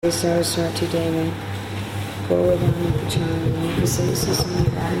Saraswati Deva, Govardhana Pacharya, Visesa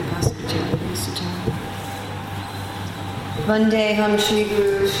Samyavadi Pasacharya Sachara. Vandeham Shri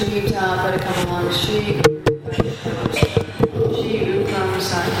Guru Shri Yuta Padakamalam Shri Rupam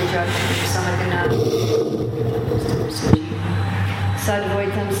Satyajati Sahagana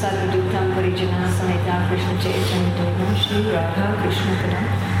Sadvaitam Sadvadutam Parijana Samhita Krishna Chaitanya Devam Shri Radha Krishna Padam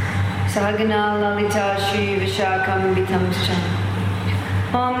Sahagana Lalita Shri Vishakam Vitam Chana.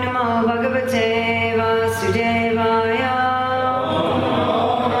 Om Namo Bhagavate Vasudevaya. Om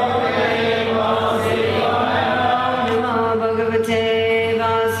Namo Bhagavate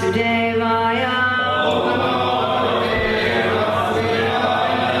Vasudevaya.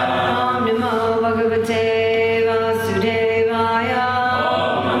 Om Namo Bhagavate Vasudevaya.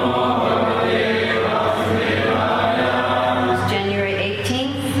 It's January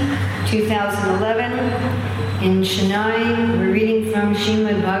 18th, 2011 in Chennai. We're reading from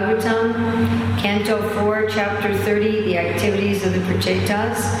Srimad Bhagavatam, Canto 4, Chapter 30, The Activities of the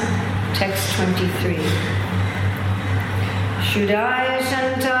Prachetas, Text 23. Shuddhaya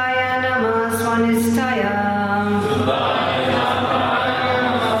Shantaya Namah Swanistaya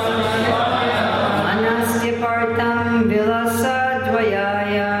Manasya Partam Vilasa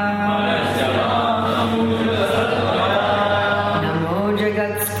Dvayaya Namo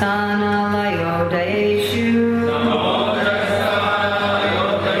Jagatstana Layodayeshu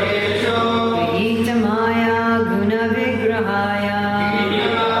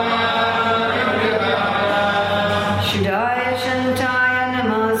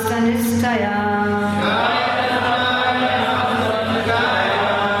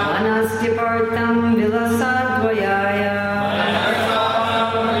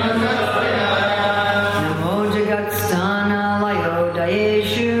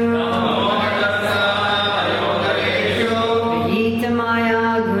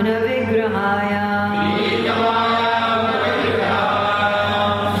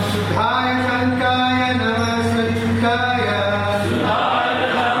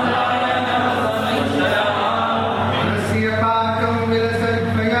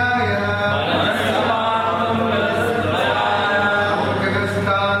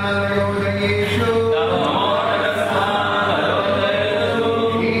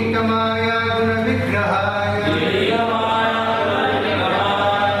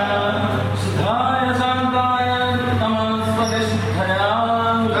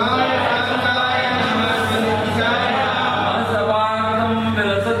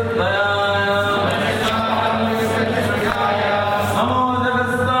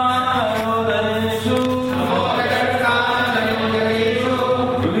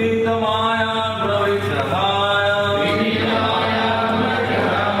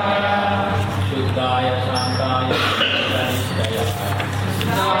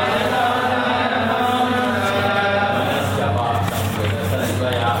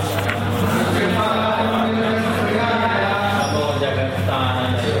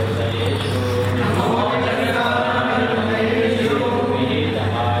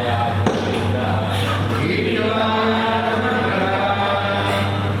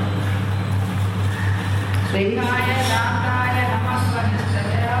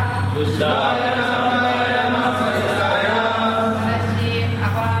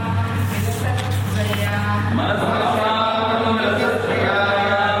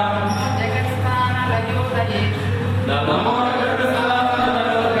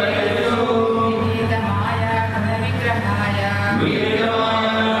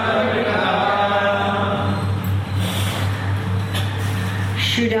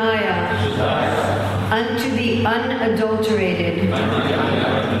unto the unadulterated,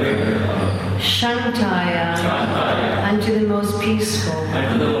 Shantaya, unto the most peaceful,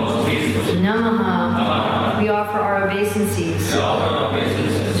 Namaha, we offer our obeisances,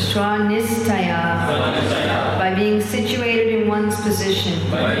 Swanistaya, by being situated in one's position,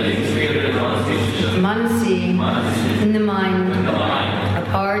 Manasi, in the mind,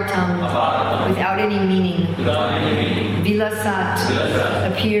 Apartam, without any meaning, Vilasat,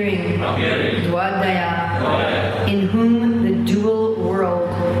 appearing, Dwadaya, in whom the dual world,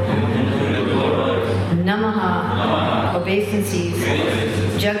 Namaha, obeisances,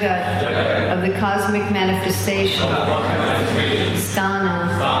 Jagat, of the cosmic manifestation,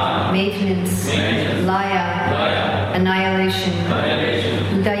 Sthana, maintenance, Laya, annihilation,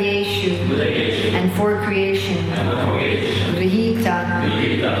 Udayeshu, and for creation, Vihita,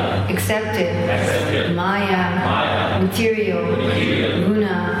 accepted, Maya, material,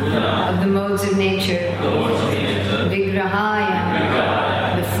 Guna, of the modes of nature, Vigrahaya,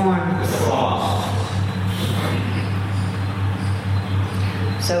 the forms.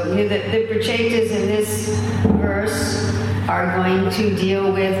 So the Prachetas in this verse are going to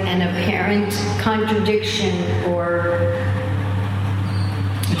deal with an apparent contradiction or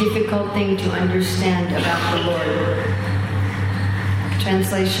difficult thing to understand about the Lord.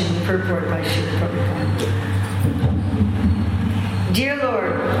 Translation, purport by Srila Prabhupada. Dear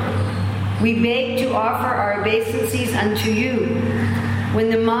Lord, we beg to offer our obeisances unto you. When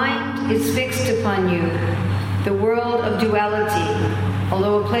the mind is fixed upon you, the world of duality,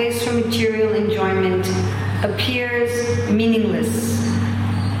 although a place for material enjoyment, appears meaningless.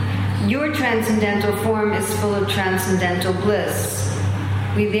 Your transcendental form is full of transcendental bliss.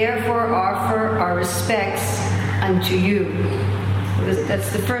 We therefore offer our respects unto you. That's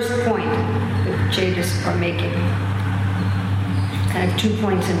the first point that Jadis are making. Kind of 2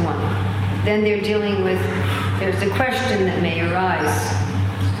 points in one. Then they're dealing with, there's the question that may arise.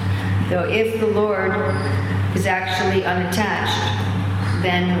 Though if the Lord is actually unattached,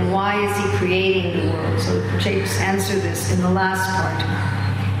 then why is he creating the world? So Jadis answer this in the last part.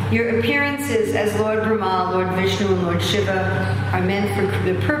 Your appearances as Lord Brahma, Lord Vishnu, and Lord Shiva are meant for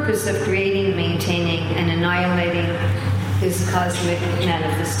the purpose of creating, maintaining, and annihilating this cosmic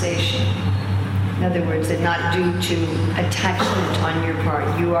manifestation. In other words, they're not due to attachment on your part.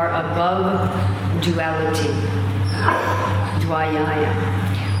 You are above duality. Dvayaya.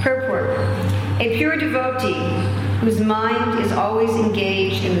 Purport. A pure devotee whose mind is always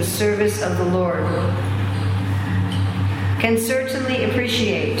engaged in the service of the Lord can certainly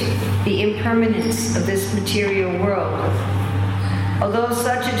appreciate the impermanence of this material world. Although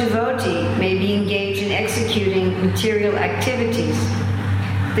such a devotee may be engaged in executing material activities,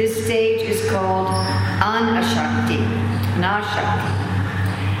 this stage is called anashakti.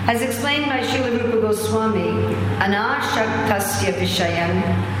 As explained by Srila Rupa Goswami, anashaktasya vishayan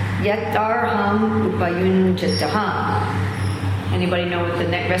yatarham upayunjataha. Anybody know what the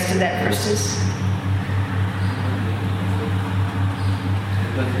rest of that verse is?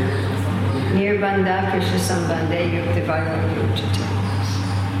 Nirbandha Krishna Sambandhe Yuktivaya Yukjate.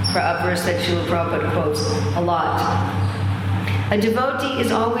 For a verse that Srila Prabhupada quotes a lot. A devotee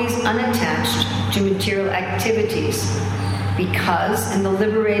is always unattached to material activities because in the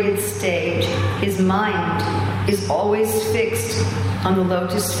liberated stage, his mind is always fixed on the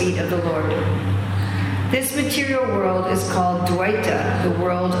lotus feet of the Lord. This material world is called Dvaita, the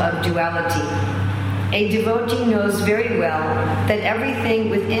world of duality. A devotee knows very well that everything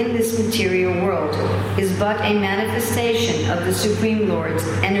within this material world is but a manifestation of the Supreme Lord's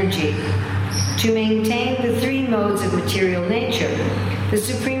energy. To maintain the three modes of material nature, the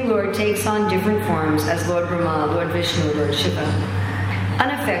Supreme Lord takes on different forms as Lord Brahma, Lord Vishnu, Lord Shiva.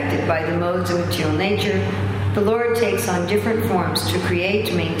 Unaffected by the modes of material nature, the Lord takes on different forms to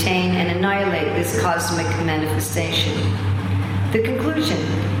create, maintain, and annihilate this cosmic manifestation. The conclusion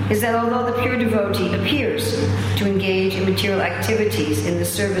is that although the pure devotee appears to engage in material activities in the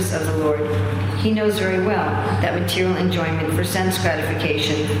service of the Lord, he knows very well that material enjoyment for sense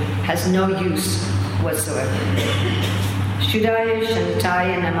gratification has no use whatsoever. Shudaya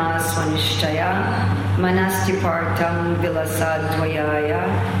Shantaya Namaswanishtaya Manasti Partam Vilasadvayaya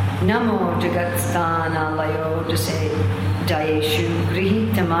Namo Jagatstana Layo Dase Dayeshu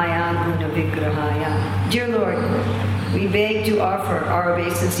Grihitamaya Guna Vigrahaya. Dear Lord, we beg to offer our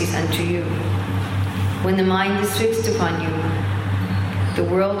obeisances unto you. When the mind is fixed upon you, the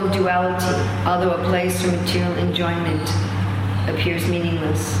world of duality, although a place for material enjoyment, appears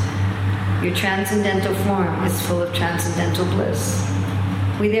meaningless. Your transcendental form is full of transcendental bliss.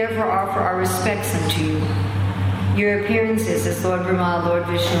 We therefore offer our respects unto you. Your appearances as Lord Brahma, Lord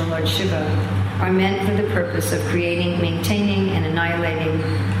Vishnu, Lord Shiva are meant for the purpose of creating, maintaining, and annihilating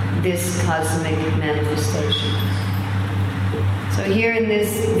this cosmic manifestation. So here in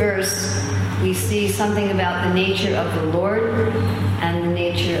this verse, we see something about the nature of the Lord and the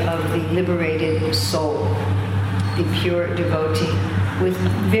nature of the liberated soul, the pure devotee, with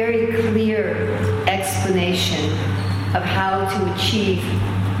very clear explanation of how to achieve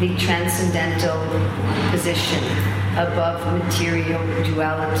the transcendental position above material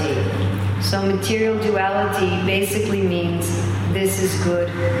duality. So material duality basically means this is good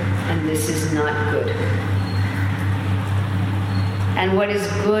and this is not good. And what is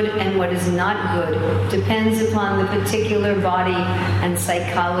good and what is not good depends upon the particular body and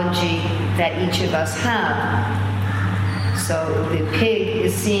psychology that each of us have. So the pig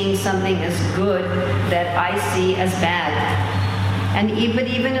is seeing something as good that I see as bad. But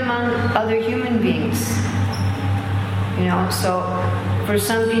even among other human beings, so for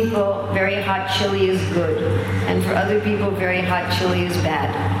some people, very hot chili is good, and for other people, very hot chili is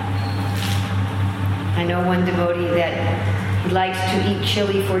bad. I know one devotee that He likes to eat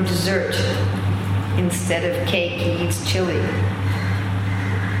chili for dessert. Instead of cake, he eats chili.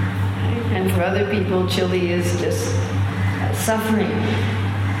 And for other people, chili is just suffering.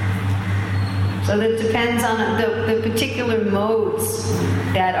 So that depends on the particular modes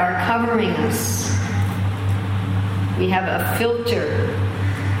that are covering us. We have a filter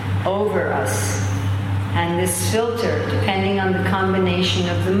over us. And this filter, depending on the combination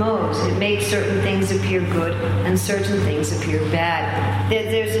of the modes, it makes certain things appear good and certain things appear bad.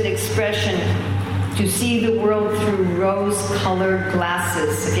 There's an expression, to see the world through rose-colored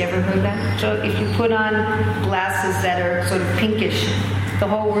glasses. Have you ever heard that? So if you put on glasses that are sort of pinkish, the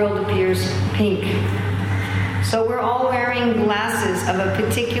whole world appears pink. So we're all wearing glasses of a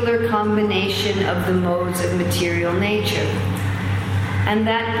particular combination of the modes of material nature. And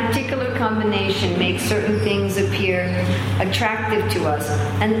that particular combination makes certain things appear attractive to us,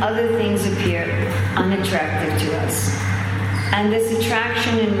 and other things appear unattractive to us. And this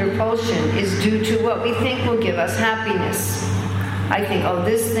attraction and repulsion is due to what we think will give us happiness. I think, oh,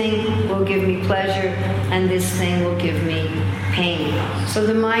 this thing will give me pleasure, and this thing will give me pain. So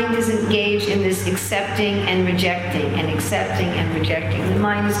the mind is engaged in this accepting and rejecting, and accepting and rejecting. The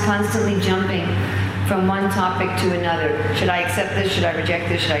mind is constantly jumping from one topic to another. Should I accept this? Should I reject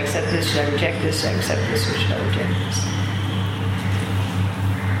this? Should I accept this? Should I reject this? Should I accept this? Or should I reject this?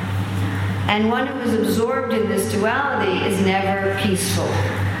 And one who is absorbed in this duality is never peaceful.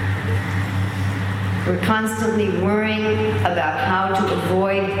 We're constantly worrying about how to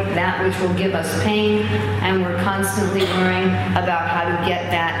avoid that which will give us pain, and we're constantly worrying about how to get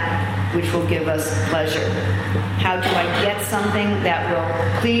that which will give us pleasure. How do I get something that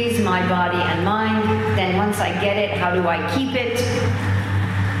will please my body and mind? Then once I get it, how do I keep it?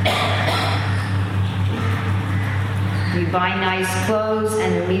 You buy nice clothes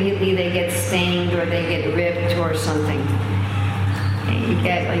and immediately they get stained or they get ripped or something. And you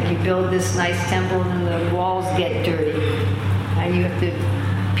get, like, you build this nice temple and the walls get dirty. And you have to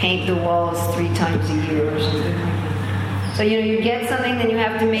paint the walls 3 times a year or something like that. So, you get something, then you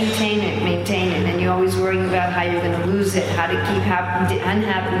have to maintain it. And you're always worrying about how you're going to lose it, how to keep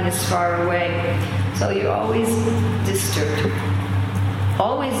unhappiness far away. So you're always disturbed.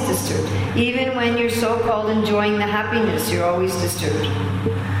 Always disturbed. Even when you're so-called enjoying the happiness, you're always disturbed.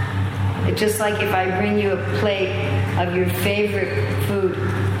 It's just like if I bring you a plate of your favorite food.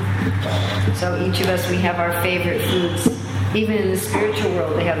 So each of us, we have our favorite foods. Even in the spiritual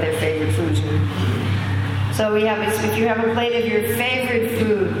world, they have their favorite foods. So if you have a plate of your favorite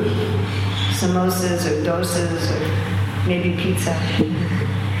food, samosas or dosas or maybe pizza,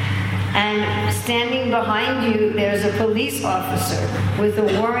 and standing behind you, there's a police officer with a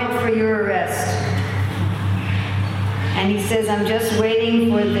warrant for your arrest. And he says, I'm just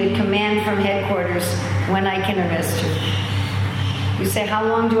waiting for the command from headquarters when I can arrest you. You say, how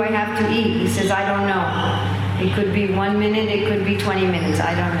long do I have to eat? He says, I don't know. It could be 1 minute, it could be 20 minutes,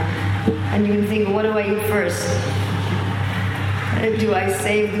 I don't know. And you can think, what do I eat first? Do I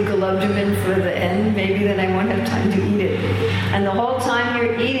save the gulab-jamun for the end? Maybe then I won't have time to eat it. And the whole time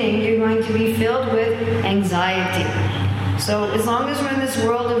you're eating, you're going to be filled with anxiety. So as long as we're in this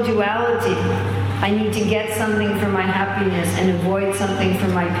world of duality, I need to get something for my happiness and avoid something for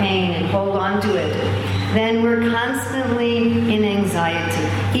my pain and hold on to it. Then we're constantly in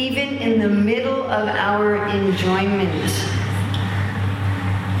anxiety, even in the middle of our enjoyment.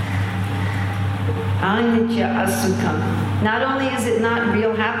 Anicca asukam. Not only is it not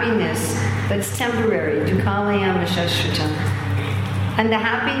real happiness, but it's temporary. Dukhalayam shashvatam. And the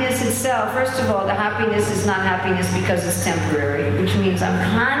happiness itself, first of all, the happiness is not happiness because it's temporary, which means I'm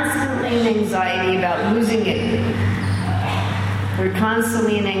constantly in anxiety about losing it. We're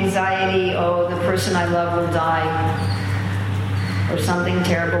constantly in anxiety, oh, the person I love will die, or something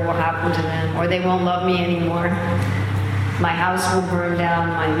terrible will happen to them, or they won't love me anymore. My house will burn down,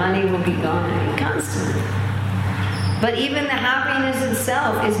 my money will be gone, constantly. But even the happiness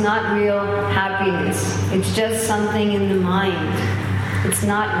itself is not real happiness. It's just something in the mind. It's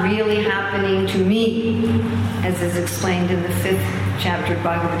not really happening to me, as is explained in the 5th chapter of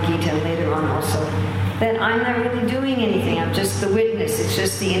Bhagavad Gita and later on also. That I'm not really doing anything, I'm just the witness. It's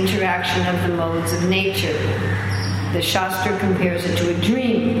just the interaction of the modes of nature. The Shastra compares it to a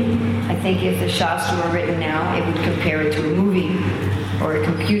dream. I think if the Shastra were written now, it would compare it to a movie or a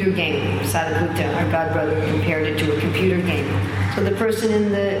computer game. Sadhgutta, our godbrother, compared it to a computer game. So the person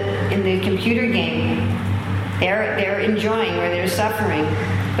in the computer game, they're enjoying or they're suffering,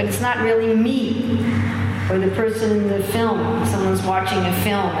 but it's not really me. Or the person in the film, someone's watching a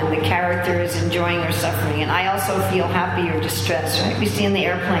film and the character is enjoying or suffering. And I also feel happy or distressed, right? We see in the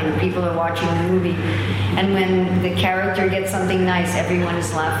airplane, people are watching the movie. And when the character gets something nice, everyone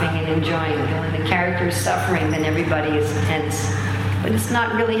is laughing and enjoying. And when the character is suffering, then everybody is tense. But it's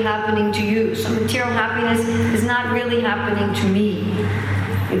not really happening to you. So material happiness is not really happening to me.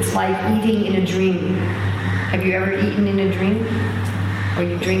 It's like eating in a dream. Have you ever eaten in a dream? Or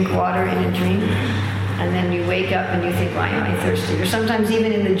you drink water in a dream? And then you wake up and you think, why am I thirsty? Or sometimes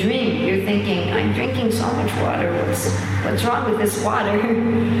even in the dream, you're thinking, I'm drinking so much water. What's wrong with this water?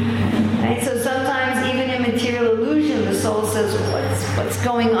 Right? So sometimes even in material illusion, the soul says, what's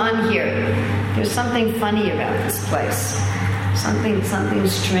going on here? There's something funny about this place. Something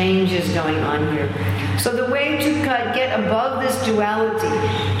strange is going on here. So the way to get above this duality,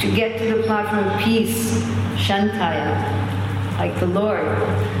 to get to the platform of peace, Shantaya, like the Lord,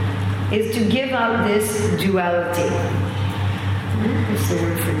 is to give up this duality. What's the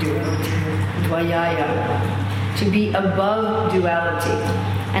word for duality? Dvayaya. To be above duality.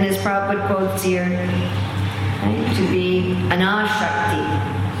 And as Prabhupada quotes here, right, to be anashakti,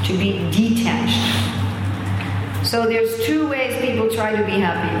 to be detached. So there's two ways people try to be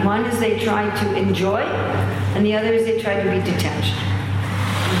happy. One is they try to enjoy, and the other is they try to be detached.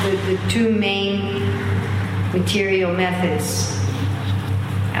 The two main material methods.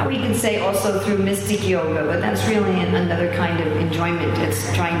 Now we can say also through mystic yoga, but that's really another kind of enjoyment.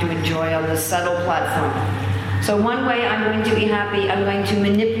 It's trying to enjoy on the subtle platform. So one way I'm going to be happy, I'm going to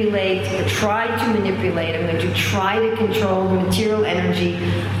manipulate, or try to manipulate, I'm going to try to control the material energy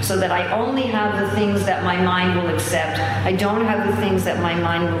so that I only have the things that my mind will accept. I don't have the things that my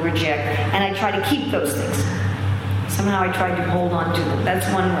mind will reject. And I try to keep those things. Somehow I try to hold on to them. That's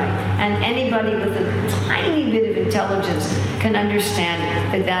one way. And anybody with a tiny bit of intelligence can understand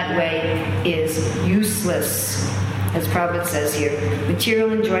that that way is useless. As Prabhupada says here,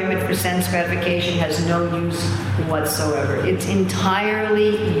 material enjoyment for sense gratification has no use whatsoever. It's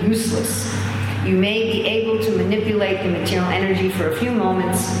entirely useless. You may be able to manipulate the material energy for a few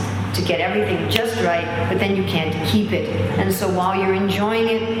moments to get everything just right, but then you can't keep it. And so while you're enjoying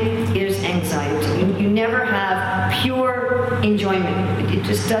it, there's anxiety. You never have pure enjoyment. It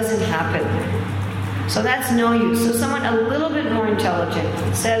just doesn't happen. So that's no use. So someone a little bit more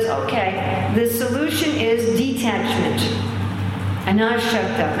intelligent says, okay, the solution is detachment.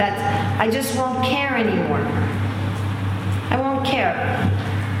 Anashakta. That's, I just won't care anymore. I won't care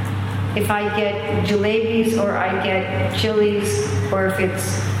if I get jalebis or I get chilies, or if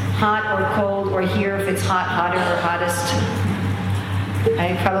it's hot or cold, or here if it's hot, hotter, or hottest.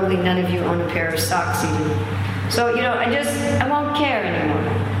 Probably none of you own a pair of socks even. So, I won't care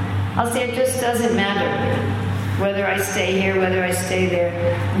anymore. I'll say it just doesn't matter whether I stay here, whether I stay there.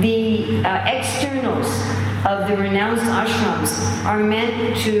 The externals of the renounced ashrams are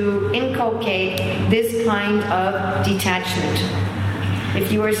meant to inculcate this kind of detachment.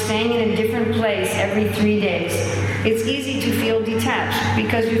 If you are staying in a different place every 3 days, it's easy to feel detached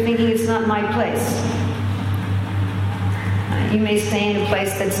because you're thinking it's not my place. You may stay in a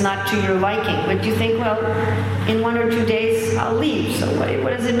place that's not to your liking, but you think, well, in 1 or 2 days, I'll leave, so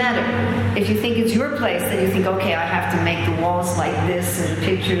what does it matter? If you think it's your place, then you think, okay, I have to make the walls like this and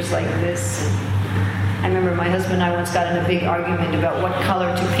pictures like this. I remember my husband and I once got in a big argument about what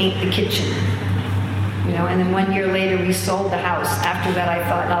color to paint the kitchen. And then 1 year later, we sold the house. After that, I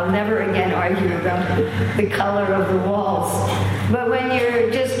thought, I'll never again argue about the color of the walls. But when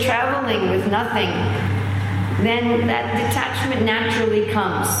you're just traveling with nothing, then that detachment naturally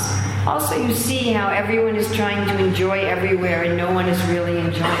comes. Also, you see how everyone is trying to enjoy everywhere and no one is really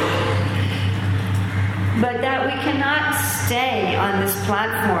enjoying. But that we cannot stay on this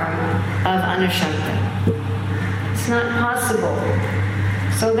platform of anashakta. It's not possible.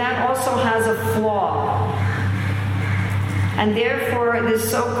 So that also has a flaw. And therefore, this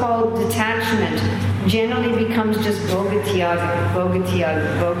so-called detachment generally becomes just bhogatyaga,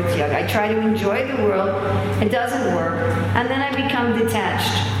 bhogatyaga, bhogatyaga. I try to enjoy the world, it doesn't work, and then I become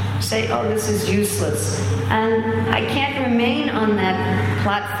detached. Say, oh, this is useless. And I can't remain on that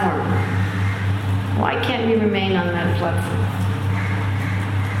platform. Why can't we remain on that platform?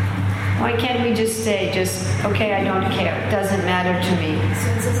 Why can't we just say, okay, I don't care, it doesn't matter to me.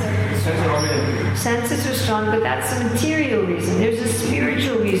 Senses are strong, but that's a material reason. There's a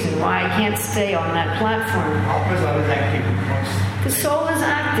spiritual reason why I can't stay on that platform. The soul is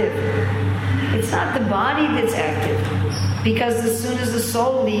active. It's not the body that's active. Because as soon as the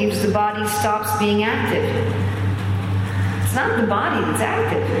soul leaves, the body stops being active. It's not the body that's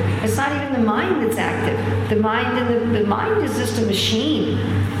active. It's not even the mind that's active. The mind is just a machine.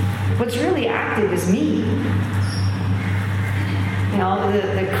 What's really active is me. You know,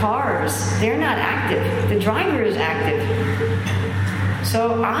 the cars, they're not active. The driver is active.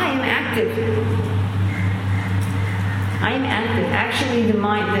 So I am active. I am active. Actually, the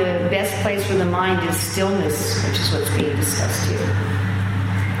best place for the mind is stillness, which is what's being discussed here.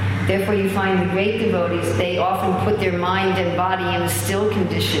 Therefore, you find the great devotees, they often put their mind and body in a still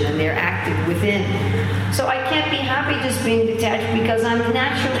condition, and they're active within. So I can't be happy just being detached because I'm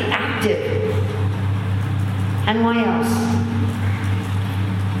naturally active. And why else?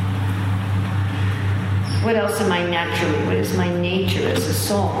 What else am I naturally? What is my nature as a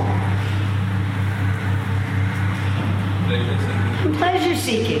soul? Pleasure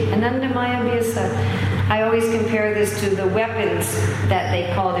seeking. Anandamaya Vyasa. I always compare this to the weapons that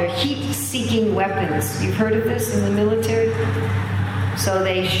they call their heat-seeking weapons. You've heard of this in the military? So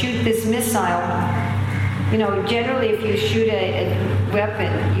they shoot this missile. You know, generally if you shoot a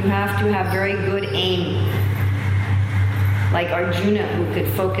weapon, you have to have very good aim. Like Arjuna, who could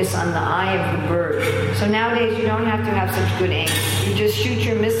focus on the eye of the bird. So nowadays you don't have to have such good aim. You just shoot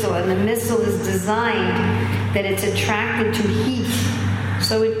your missile, and the missile is designed that it's attracted to heat.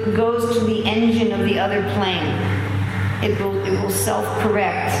 So it goes to the engine of the other plane. It will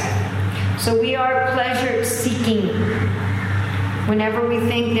self-correct. So we are pleasure-seeking. Whenever we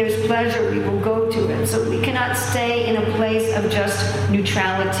think there's pleasure, we will go to it. So we cannot stay in a place of just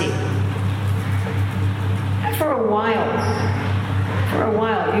neutrality. For a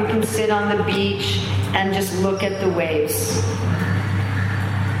while, you can sit on the beach and just look at the waves.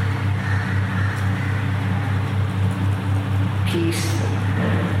 Peaceful.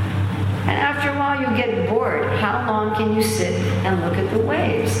 And after a while, you get bored. How long can you sit and look at the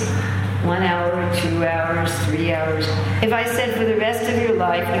waves? 1 hour, 2 hours, 3 hours. If I said for the rest of your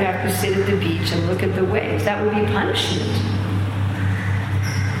life you have to sit at the beach and look at the waves, that would be punishment.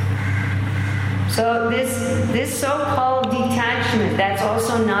 So this so-called detachment, that's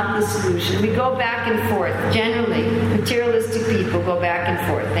also not the solution. We go back and forth. Generally, materialistic people go back and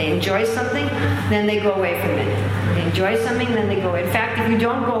forth. They enjoy something, then they go away from it. They enjoy something, then they go away. In fact, if you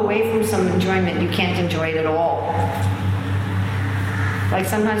don't go away from some enjoyment, you can't enjoy it at all. Like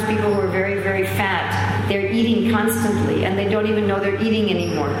sometimes people who are very, very fat, they're eating constantly, and they don't even know they're eating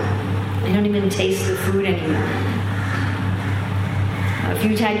anymore. They don't even taste the food anymore. If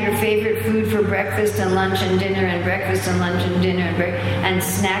you had your favorite food for breakfast and lunch and dinner, and breakfast and lunch and dinner, and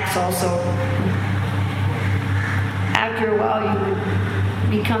snacks also, after a while you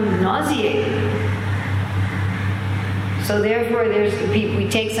would become nauseated. So therefore, we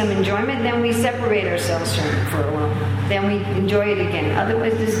take some enjoyment, then we separate ourselves from it for a while. Then we enjoy it again.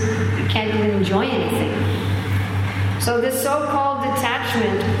 Otherwise, you can't even enjoy anything. So this so-called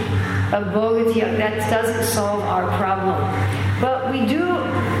detachment of bhogatya, that doesn't solve our problem. But we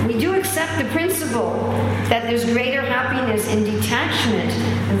do accept the principle that there's greater happiness in detachment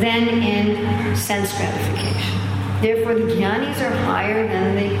than in sense gratification. Therefore, the jnanis are higher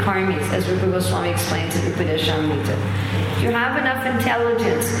than the karmis, as Rupa Goswami explains in Upadeshamrita. If you have enough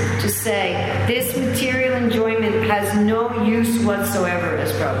intelligence to say, this material enjoyment has no use whatsoever,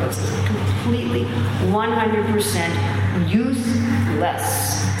 as Prabhupada says, completely, 100%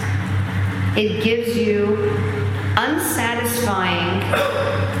 useless. It gives you unsatisfying,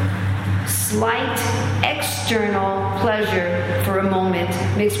 slight external pleasure for a moment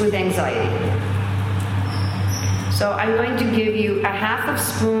mixed with anxiety. So I'm going to give you a half a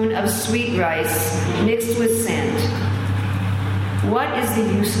spoon of sweet rice mixed with sand. What is the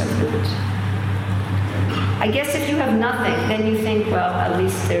use of it? I guess if you have nothing, then you think, well, at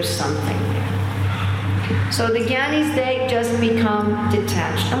least there's something there. So the jnanis, they just become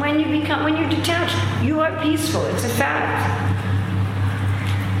detached. And when you're detached, you are peaceful. It's a fact.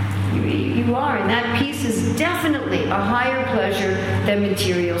 You are, and that peace is definitely a higher pleasure than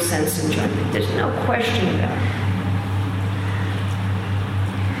material sense enjoyment. There's no question about it.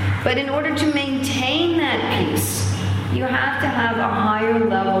 But in order to maintain that peace, you have to have a higher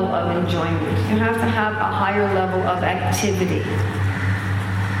level of enjoyment. You have to have a higher level of activity.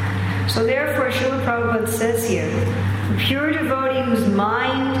 So therefore, Srila Prabhupada says here, a pure devotee whose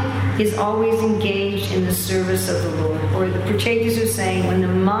mind is always engaged in the service of the Lord. Or the Prachetas are saying, when the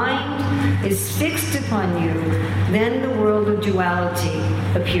mind is fixed upon you, then the world of duality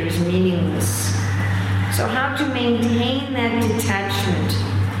appears meaningless. So how to maintain that detachment?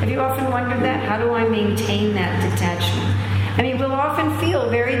 Have you often wondered that? How do I maintain that detachment? I mean, we'll often feel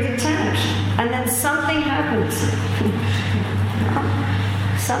very detached, and then something happens.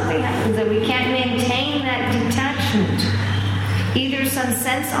 Something happens that we can't maintain that detachment. Either some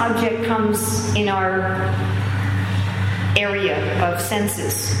sense object comes in our area of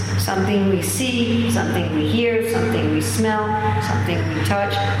senses. Something we see, something we hear, something we smell, something we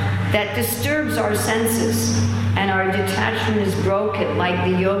touch, that disturbs our senses. And our detachment is broken, like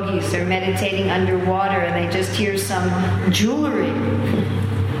the yogis. They're meditating underwater and they just hear some jewelry.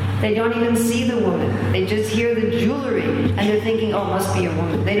 They don't even see the woman. They just hear the jewelry and they're thinking, oh, it must be a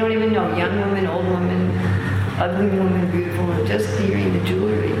woman. They don't even know, young woman, old woman, ugly woman, beautiful woman. Just hearing the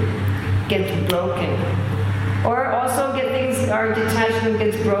jewelry gets broken. Or also our detachment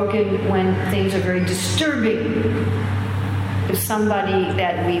gets broken when things are very disturbing. If somebody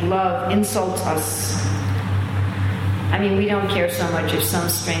that we love insults us, I mean, we don't care so much if some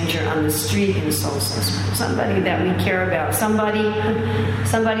stranger on the street insults us. Somebody that we care about, somebody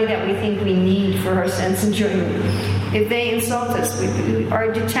that we think we need for our sense of enjoyment. If they insult us,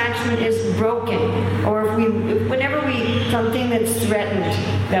 our detachment is broken. Or whenever something that's threatened,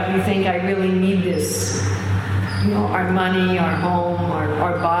 that we think, I really need this, our money, our home,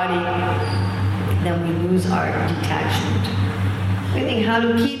 our body, then we lose our detachment. We think how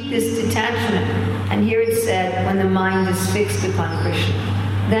to keep this detachment. And here it said, when the mind is fixed upon Krishna,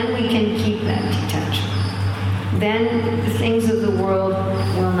 then we can keep that detachment. Then the things of the world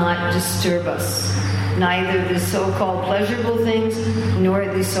will not disturb us. Neither the so-called pleasurable things, nor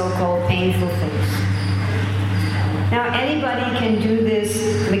the so-called painful things. Now anybody can do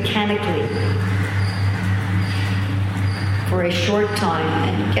this mechanically for a short time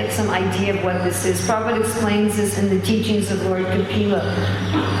and get some idea of what this is. Prabhupada explains this in the teachings of Lord Kapila,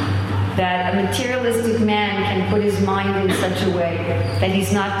 that a materialistic man can put his mind in such a way that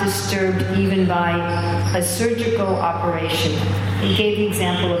he's not disturbed even by a surgical operation. He gave the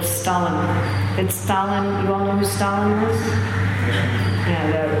example of Stalin. That Stalin, you all know who Stalin was?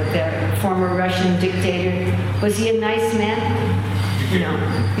 The former Russian dictator. Was he a nice man?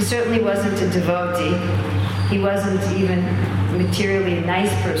 No. He certainly wasn't a devotee. He wasn't even materially a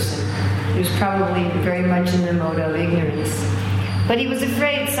nice person. He was probably very much in the mode of ignorance. But he was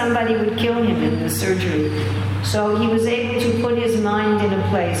afraid somebody would kill him in the surgery. So he was able to put his mind in a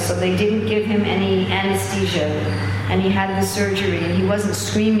place so they didn't give him any anesthesia. And he had the surgery and he wasn't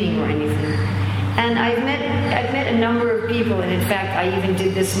screaming or anything. And I've met a number of people, and in fact I even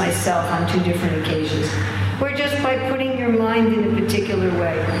did this myself on 2 different occasions, where just by putting your mind in a particular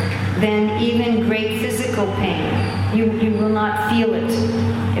way, then even great physical pain, you will not feel it.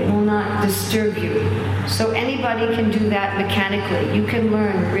 It will not disturb you. So anybody can do that mechanically. You can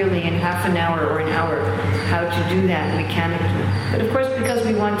learn really in half an hour or an hour how to do that mechanically. But of course, because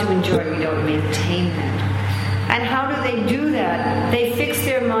we want to enjoy, we don't maintain that. And how do they do that? They fix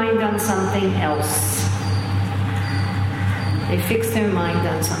their mind on something else. They fix their mind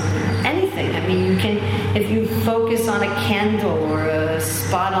on something else. Anything. I mean, you can, if you focus on a candle or a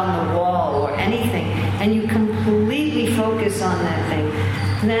spot on the wall or anything, and you completely focus on that thing,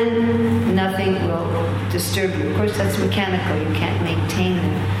 then nothing will disturb you. Of course, that's mechanical. You can't maintain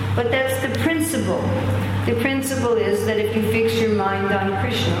it. But that's the principle. The principle is that if you fix your mind on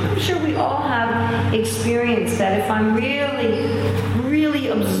Krishna, I'm sure we all have experienced that. If I'm really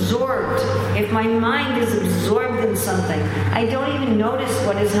absorbed, if my mind is absorbed in something, I don't even notice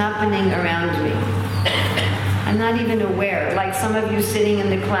what is happening around me. I'm not even aware. Like some of you sitting in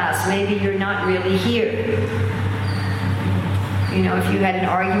the class, maybe you're not really here. If you had an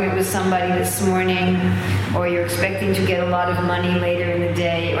argument with somebody this morning, or you're expecting to get a lot of money later in the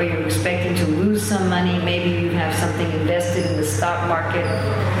day, or you're expecting to lose some money, maybe you have something invested in the stock market,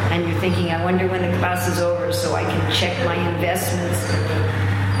 and you're thinking, I wonder when the class is over so I can check my investments.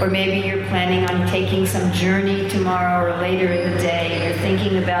 Or maybe you're planning on taking some journey tomorrow or later in the day, and you're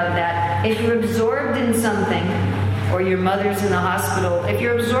thinking about that. If you're absorbed in something, or your mother's in the hospital, if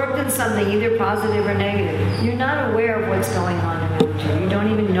you're absorbed in something, either positive or negative, you're not aware of what's going on around you. You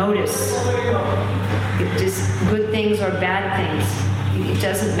don't even notice. If just good things or bad things, it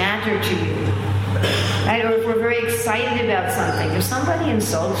doesn't matter to you. Right? Or if we're very excited about something, if somebody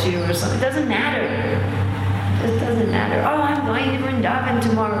insults you or something, it doesn't matter. It doesn't matter. Oh, I'm going to Vrindavan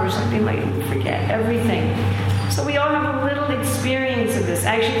tomorrow or something like that. You forget everything. So we all have a little experience of this.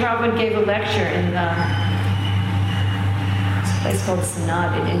 Actually, Prabhupada gave a lecture in place called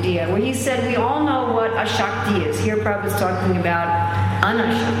Sanad in India, where he said we all know what Ashakti is. Here Prabhupada's talking about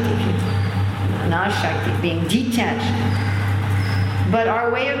Anashakti, Anashakti, being detached. But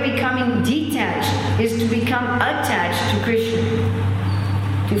our way of becoming detached is to become attached to Krishna,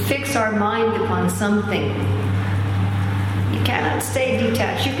 to fix our mind upon something. You cannot stay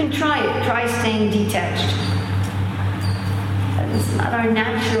detached. You can try it. Try staying detached. That is not our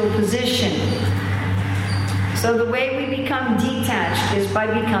natural position. So the way we become detached is by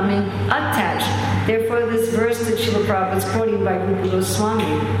becoming attached. Therefore, this verse that Srila Prabhupada is quoting by Rupa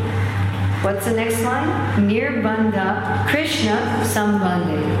Goswami. What's the next line? Nirbandha Krishna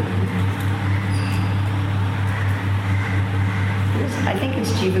Sambandhe. I think it's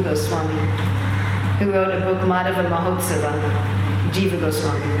Jiva Goswami who wrote a book, Madhava Mahotsava. Jiva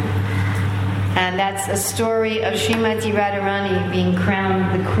Goswami. And that's a story of Srimati Radharani being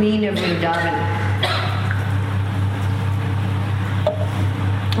crowned the Queen of Vrindavan.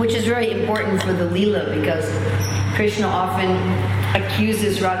 Which is very important for the Leela, because Krishna often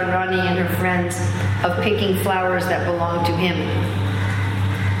accuses Radharani and her friends of picking flowers that belong to him.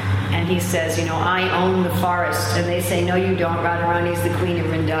 And he says, I own the forest. And they say, no, you don't. Radharani's the Queen of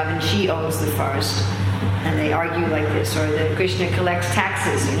Vrindavan. She owns the forest. And they argue like this. Or that Krishna collects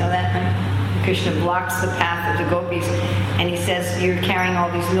taxes. You know that? Krishna blocks the path of the gopis. And he says, you're carrying all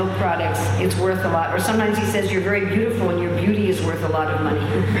these milk products. It's worth a lot. Or sometimes he says, you're very beautiful and your beauty is worth a lot of money.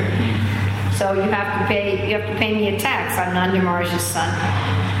 So you have to pay me a tax. I'm Nanda Maharaj's son.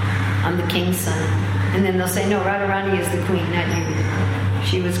 I'm the king's son. And then they'll say, no, Radharani is the queen, not you.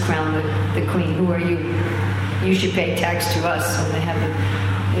 She was crowned the queen. Who are you? You should pay tax to us. So they have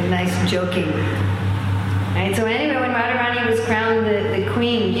a nice joking. Right? So anyway, when Radharani was crowned the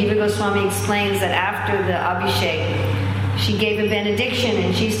queen, Jiva Goswami explains that after the Abhishek, she gave a benediction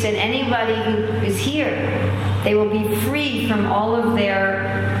and she said, anybody who is here, they will be free from all of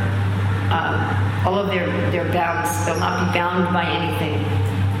their bounds. They'll not be bound by anything.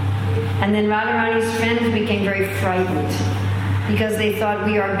 And then Radharani's friends became very frightened because they thought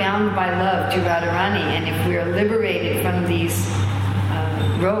we are bound by love to Radharani, and if we are liberated from these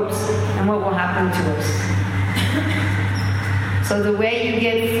ropes, then what will happen to us? So the way you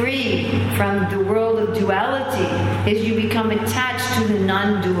get free from the world of duality is you become attached to the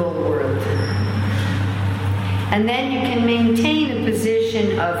non-dual world. And then you can maintain a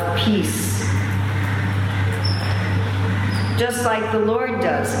position of peace. Just like the Lord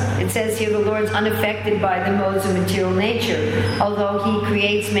does. It says here the Lord's unaffected by the modes of material nature, although he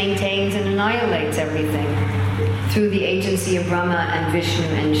creates, maintains, and annihilates everything through the agency of Brahma and Vishnu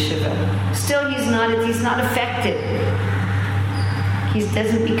and Shiva. Still, he's not affected. He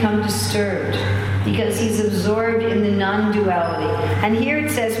doesn't become disturbed because he's absorbed in the non-duality. And here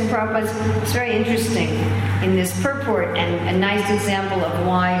it says from Prabhupada, it's very interesting in this purport and a nice example of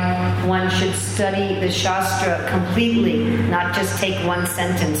why one should study the Shastra completely, not just take one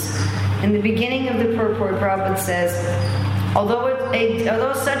sentence. In the beginning of the purport, Prabhupada says, although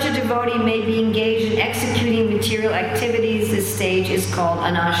such a devotee may be engaged in executing material activities, this stage is called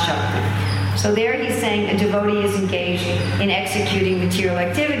anashakti. So there he's saying a devotee is engaged in executing material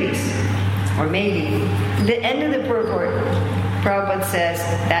activities. Or maybe. The end of the purport, Prabhupada says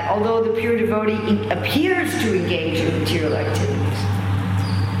that although the pure devotee appears to engage in material activities.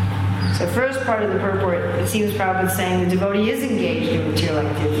 So first part of the purport, it seems Prabhupada saying the devotee is engaged in material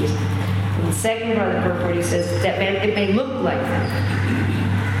activities. In the second part of the purport, he says that it may look like that.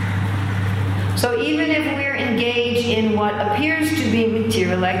 So even if we're engaged in what appears to be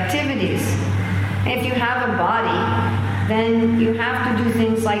material activities, if you have a body, then you have to do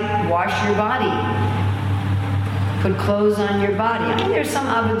things like wash your body, put clothes on your body. I mean, there's some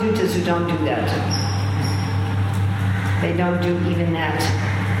avadutas who don't do that. They don't do even that.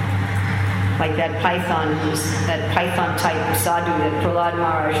 Like that python type sadhu that Prahlad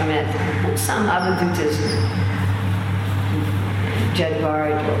Maharaj met. Some avadutas,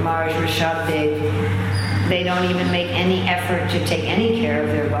 Jadvar or Maharaj Rishabdev, they don't even make any effort to take any care of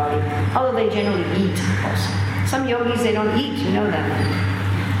their body, although they generally eat also. Some yogis, they don't eat, you know that.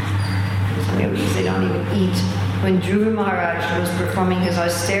 Some yogis, they don't even eat. When Dhruva Maharaj was performing his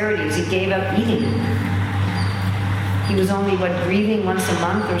austerities, he gave up eating. He was only, breathing once a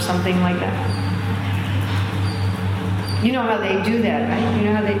month or something like that. You know how they do that, right? You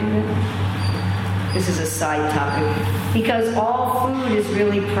know how they do that? This is a side topic. Because all food is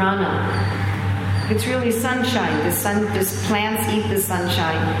really prana. It's really sunshine. The plants eat the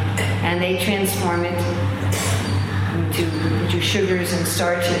sunshine and they transform it into sugars and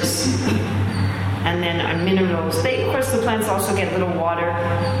starches and then minerals. Of course, the plants also get little water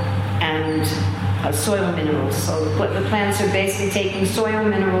and soil minerals. So the plants are basically taking soil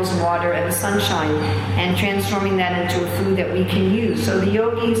minerals, water, and the sunshine and transforming that into a food that we can use. So the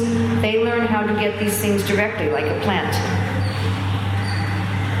yogis, they learn how to get these things directly, like a plant.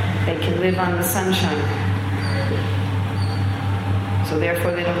 They can live on the sunshine. So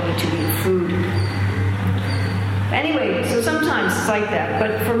therefore they don't need to eat food. Anyway, so sometimes it's like that.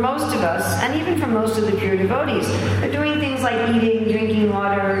 But for most of us, and even for most of the pure devotees, they're doing things like eating, drinking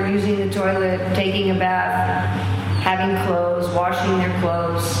water, using the toilet, taking a bath, having clothes, washing their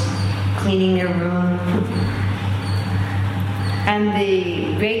clothes, cleaning their room. And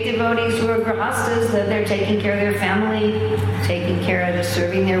the great devotees who are grahastas, that they're taking care of their family, taking care of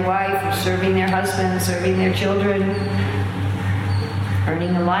serving their wife, serving their husband, serving their children,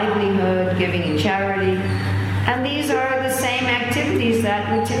 earning a livelihood, giving in charity. And these are the same activities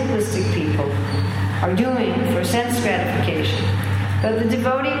that materialistic people are doing for sense gratification. But the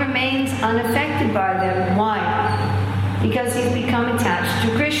devotee remains unaffected by them. Why? Because he's become attached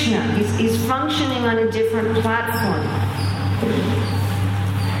to Krishna. He's functioning on a different platform.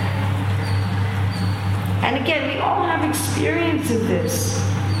 And again, we all have experience of this.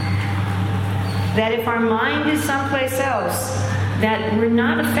 That if our mind is someplace else, that we're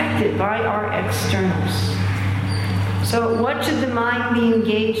not affected by our externals. So what should the mind be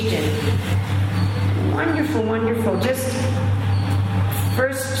engaged in? Wonderful, wonderful. Just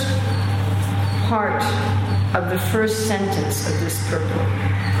first part of the first sentence of this purport.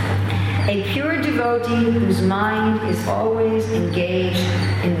 A pure devotee whose mind is always engaged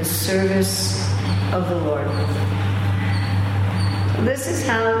in the service of the Lord. This is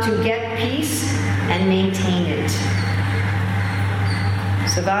how to get peace and maintain it.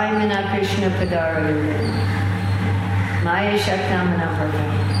 Savai Mina Krishna Padara Maya Shaktamana Parva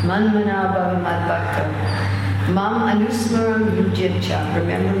Manmana Bhava Madbhakta Mam Anusmaram Yujitcha.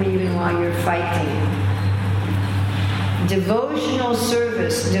 Remember me even while you're fighting. Devotional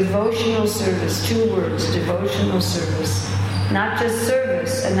service, 2 words, devotional service. Not just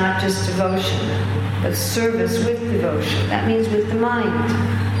service and not just devotion, but service with devotion. That means with the mind.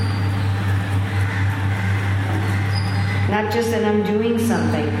 Not just that I'm doing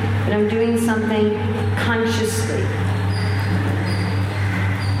something, but I'm doing something consciously.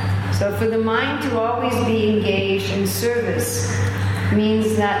 So for the mind to always be engaged in service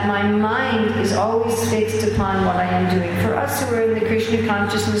means that my mind is always fixed upon what I am doing. For us who are in the Krishna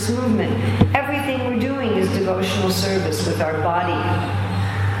consciousness movement, everything we're doing is devotional service with our body.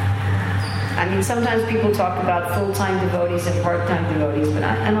 I mean, sometimes people talk about full-time devotees and part-time devotees, but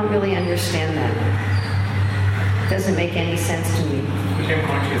I don't really understand that. It doesn't make any sense to me. Become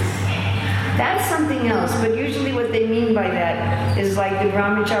conscious. That's something else, but usually what they mean by that is like the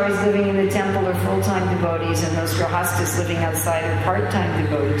brahmacharis living in the temple are full-time devotees and those grahastas living outside are part-time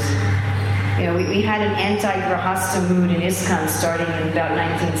devotees. You know, we had an anti-grahasta mood in ISKCON starting in about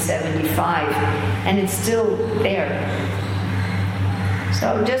 1975, and it's still there.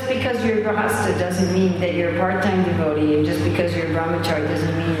 So just because you're a grahasta doesn't mean that you're a part-time devotee, and just because you're a brahmachari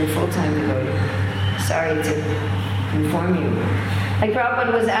doesn't mean you're a full-time devotee. Sorry to inform you. Like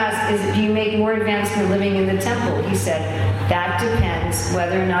Prabhupada was asked, do you make more advancement living in the temple? He said, that depends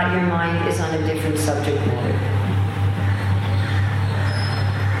whether or not your mind is on a different subject matter.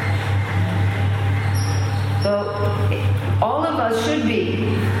 So all of us should be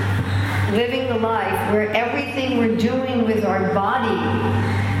living the life where everything we're doing with our body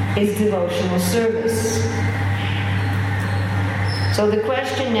is devotional service. So the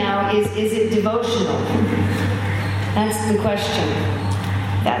question now is it devotional? That's the question.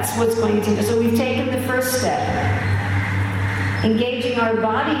 That's what's going to... So we've taken the first step. Engaging our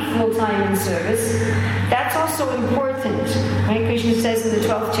body full-time in service. That's also important. Right? Krishna says in the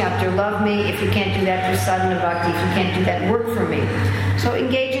 12th chapter, love me. If you can't do that, do sadhana bhakti. If you can't do that, work for me. So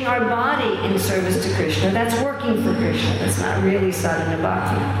engaging our body in service to Krishna, that's working for Krishna. That's not really sadhana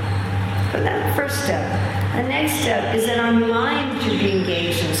bhakti. But that's the first step. The next step is that our mind should be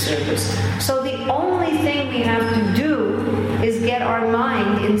engaged in service. So the only thing we have to do is get our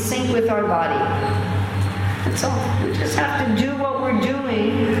mind in sync with our body. That's all. We just have to do what we're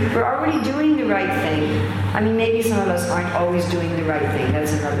doing. We're already doing the right thing. I mean, maybe some of us aren't always doing the right thing.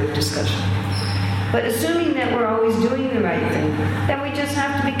 That's another discussion. But assuming that we're always doing the right thing, then we just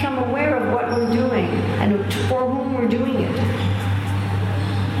have to become aware of what we're doing and for whom we're doing it.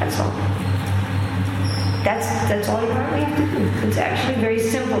 That's all. That's all you really have to do. It's actually very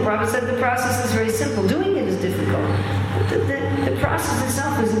simple. Prabhupada said the process is very simple. Doing it is difficult. But the process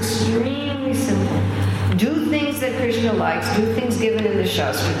itself is extremely simple. Do things that Krishna likes. Do things given in the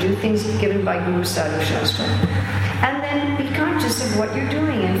Shastra. Do things given by Guru Sadhu Shastra. And then be conscious of what you're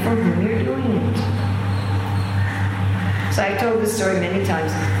doing and for whom you're doing it. So I've told this story many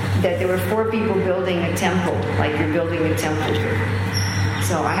times, that there were 4 people building a temple, like you're building a temple here.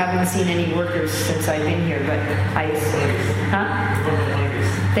 So I haven't seen any workers since I've been here, but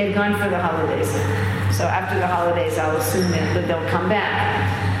They've gone for the holidays. So after the holidays, I'll assume that they'll come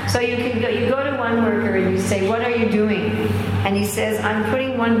back. So you go to one worker and you say, what are you doing? And he says, I'm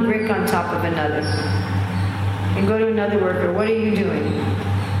putting one brick on top of another. You go to another worker, what are you doing?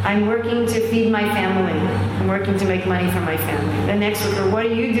 I'm working to feed my family. I'm working to make money for my family. The next worker, what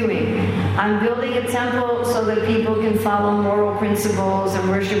are you doing? I'm building a temple so that people can follow moral principles and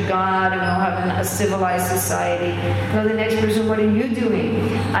worship God and we'll have a civilized society. Go to the next person, what are you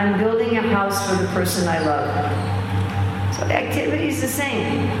doing? I'm building a house for the person I love. So the activity is the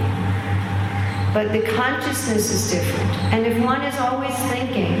same. But the consciousness is different. And if one is always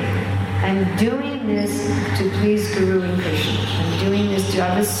thinking, I'm doing this to please Guru and Krishna. I'm doing this to,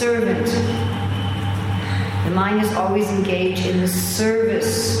 I'm a servant. The mind is always engaged in the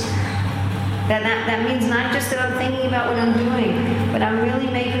service. That means not just that I'm thinking about what I'm doing, but I'm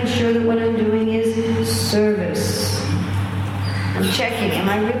really making sure that what I'm doing is service. I'm checking, am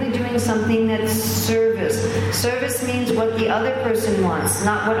I really doing something that's service? Service means what the other person wants,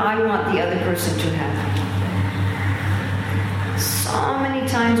 not what I want the other person to have. So many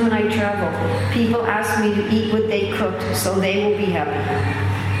times when I travel, people ask me to eat what they cooked so they will be happy.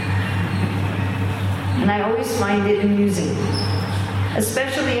 And I always find it amusing,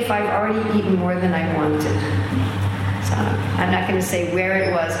 especially if I've already eaten more than I wanted. So I'm not going to say where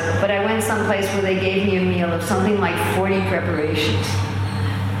it was, but I went someplace where they gave me a meal of something like 40 preparations.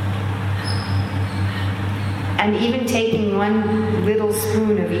 And even taking one little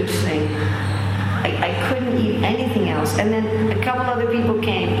spoon of each thing, I couldn't eat anything else. And then a couple other people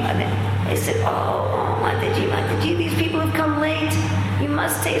came, and they said, oh, Mataji, these people have come late. You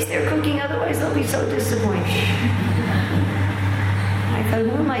must taste their cooking, otherwise they'll be so disappointed. I thought,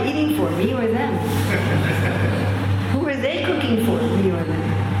 who am I eating for, me or them? Who are they cooking for, me or them?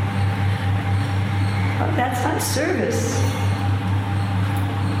 Well, that's not service.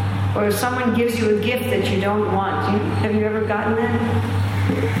 Or if someone gives you a gift that you don't want, have you ever gotten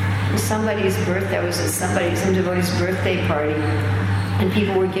that? Somebody's birthday, I was at some devotee's birthday party, and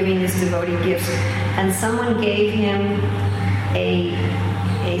people were giving this devotee gifts, and someone gave him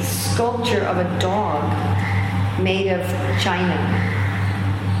a sculpture of a dog made of china.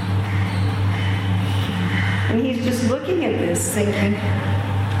 And he's just looking at this thinking,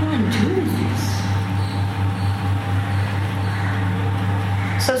 what am I doing with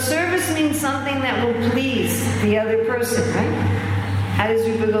this? So service means something that will please the other person, right? How does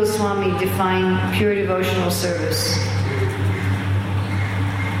Rupa Goswami define pure devotional service?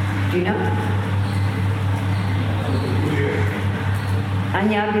 Do you know?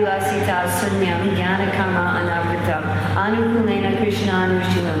 Anyabhilasita sunyam jnana karma anavritam anukulena krishna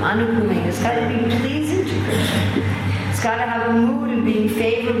anushilam. Anukulena, it's got to be pleasing to Krishna. It's got to have a mood of being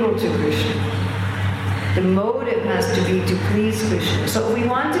favorable to Krishna. The motive has to be to please Krishna. So we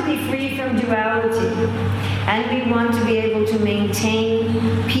want to be free from duality, and we want to be able to maintain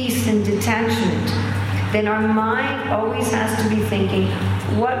peace and detachment. Then our mind always has to be thinking,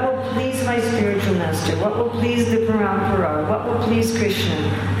 what will please my spiritual master? What will please the Parampara? What will please Krishna?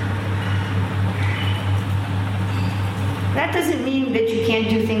 That doesn't mean that you can't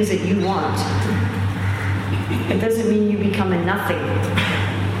do things that you want. It doesn't mean you become a nothing.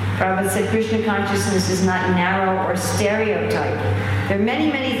 Prabhupada said Krishna consciousness is not narrow or stereotype. There are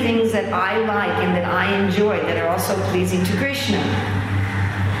many, many things that I like and that I enjoy that are also pleasing to Krishna.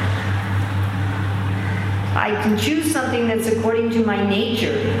 I can choose something that's according to my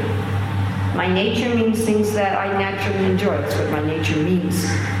nature. My nature means things that I naturally enjoy. That's what my nature means.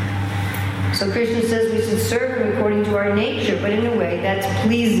 So Krishna says we should serve him according to our nature, but in a way that's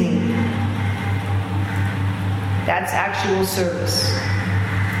pleasing. That's actual service.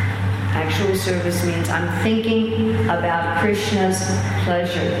 Actual service means I'm thinking about Krishna's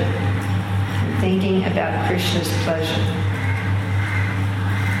pleasure. I'm thinking about Krishna's pleasure.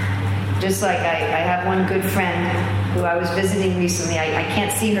 Just like I have one good friend who I was visiting recently. I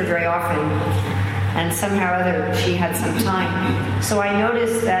can't see her very often. And somehow or other she had some time. So I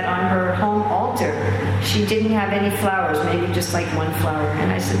noticed that on her home altar, she didn't have any flowers, maybe just like one flower.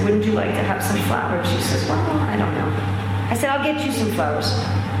 And I said, wouldn't you like to have some flowers? She says, well, I don't know. I said, I'll get you some flowers.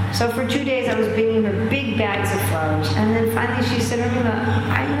 So for 2 days I was bringing her big bags of flowers. And then finally she said,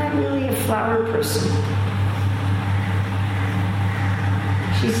 I'm not really a flower person.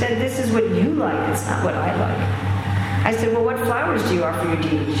 She said, this is what you like, it's not what I like. I said, well, what flowers do you offer your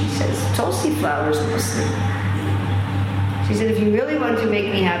deity? She says, Tulsi flowers mostly. She said, if you really want to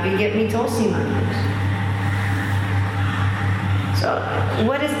make me happy, get me Tulsi mantras. So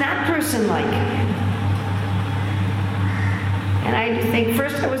what is that person like? And I think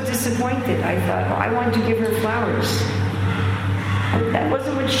first I was disappointed. I thought, I want to give her flowers. That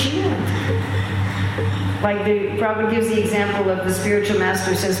wasn't what she wanted. Like the Prabhupada gives the example of the spiritual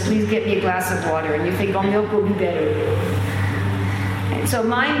master says, please get me a glass of water. And you think, oh, milk will be better. And so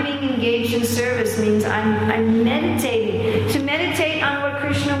mind being engaged in service means I'm meditating. To meditate on what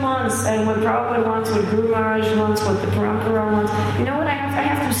Krishna wants and what Prabhupada wants, what Guru Maharaj wants, what the Parampara wants. You know what? I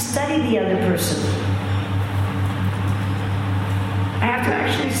have to study the other person. I have to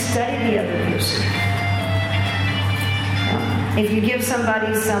actually study the other person. If you give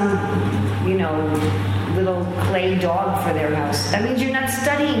somebody some, little clay dog for their house, that means you're not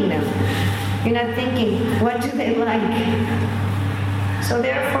studying them. You're not thinking, what do they like? So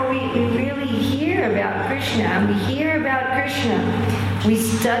therefore we really hear about Krishna, and we hear about Krishna. We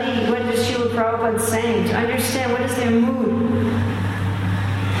study what is Srila Prabhupada saying to understand what is their mood.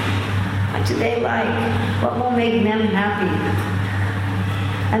 What do they like? What will make them happy?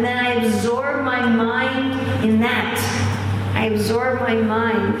 And then I absorb my mind in that. I absorb my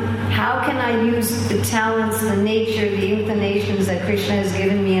mind. How can I use the talents, the nature, the inclinations that Krishna has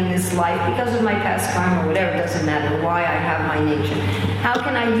given me in this life because of my past karma or whatever, it doesn't matter why I have my nature. How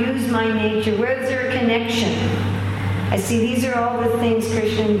can I use my nature? Where is there a connection? I see these are all the things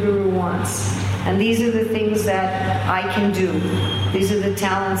Krishna and Guru wants. And these are the things that I can do. These are the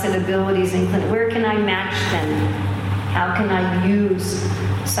talents and abilities. Where can I match them? How can I use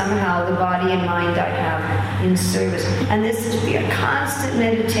somehow the body and mind I have in service? And this is to be a constant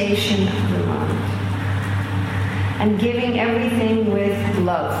meditation of the mind. And giving everything with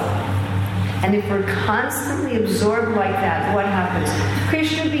love. And if we're constantly absorbed like that, what happens?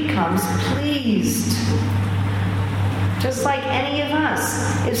 Krishna becomes pleased. Just like any of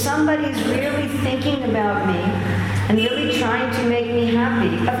us. If somebody's really thinking about me and really trying to make me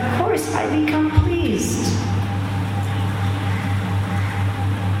happy, of course I become pleased.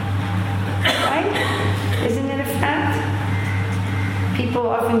 Right? Isn't it a fact? People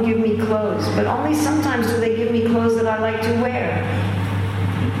often give me clothes, but only sometimes do they give me clothes that I like to wear.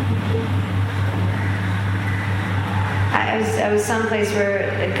 I was someplace where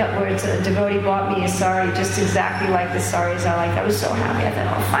a devotee bought me a sari just exactly like the saris I like. I was so happy. I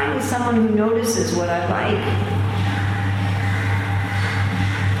thought, oh, finally someone who notices what I like.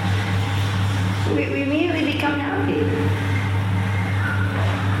 We immediately become happy.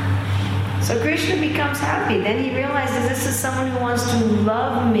 So Krishna becomes happy. Then he realizes this is someone who wants to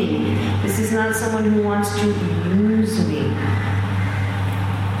love me. This is not someone who wants to use me.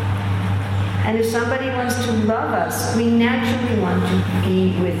 And if somebody wants to love us, we naturally want to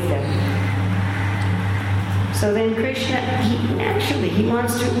be with them. So then Krishna, he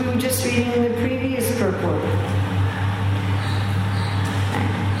wants to, we were just reading in the previous purport.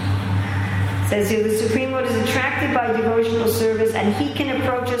 It says here, the Supreme Lord is attracted by devotional service and he can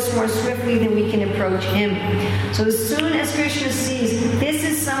approach us more swiftly than we can approach him. So as soon as Krishna sees, this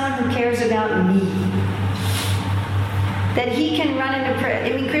is someone who cares about me, that he can run into prayer.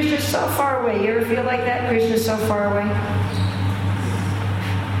 I mean, Krishna's so far away. You ever feel like that? Krishna's so far away.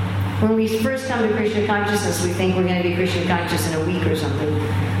 When we first come to Krishna consciousness, we think we're going to be Krishna conscious in a week or something.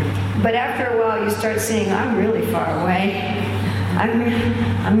 But after a while, you start seeing, I'm really far away.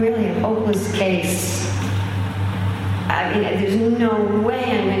 I'm really a hopeless case. I mean, there's no way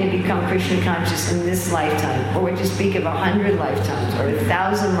I'm going to become Krishna conscious in this lifetime, or to speak of 100 lifetimes or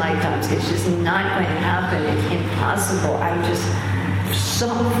 1,000 lifetimes. It's just not going to happen. It's impossible. I'm just so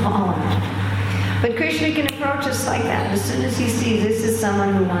fallen. But Krishna can approach us like that. As soon as he sees this is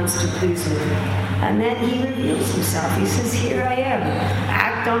someone who wants to please him. And then he reveals himself. He says, here I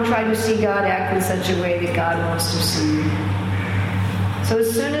am. Don't try to see God, act in such a way that God wants to see you. So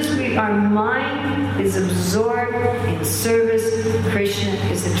as soon as our mind is absorbed in service, Krishna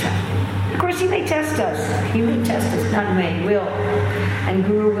is attracted. Of course, he may test us. He will test us. Not may, he will. And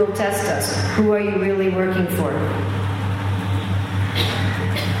Guru will test us. Who are you really working for?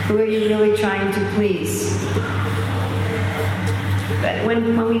 Who are you really trying to please? But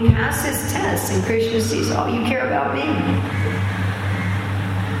when we pass this test and Krishna sees, oh, you care about me,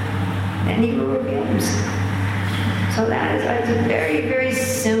 then he will reveal himself. So it's a very, very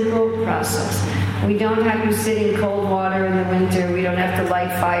simple process. We don't have to sit in cold water in the winter. We don't have to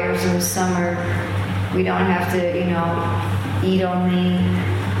light fires in the summer. We don't have to, eat only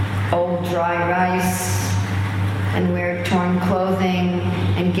old dry rice and wear torn clothing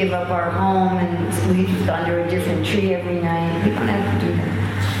and give up our home and sleep under a different tree every night. We don't have to do that.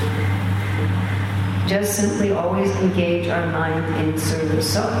 Just simply always engage our mind in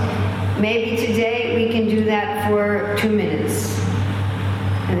service. So maybe today we can do that for 2 minutes.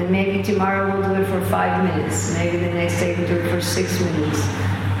 And then maybe tomorrow we'll do it for 5 minutes. Maybe the next day we'll do it for 6 minutes.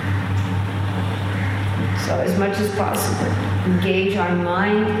 So as much as possible, engage our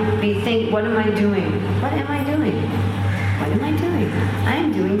mind. We think, what am I doing? What am I doing? What am I doing?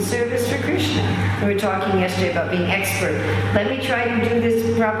 I'm doing service for Krishna. We were talking yesterday about being expert. Let me try to do this.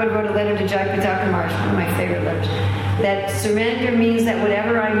 Prabhupada wrote a letter to Jayapataka Maharaj, one of my favorite letters. That surrender means that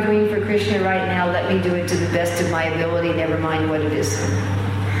whatever I'm doing for Krishna right now, let me do it to the best of my ability, never mind what it is.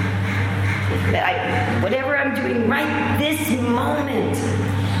 Whatever I'm doing right this moment,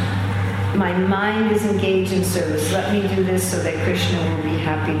 my mind is engaged in service. Let me do this so that Krishna will be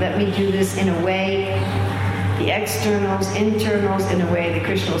happy. Let me do this in a way, the externals, internals, in a way that